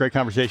 Awesome. It was a great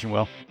conversation,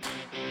 Will.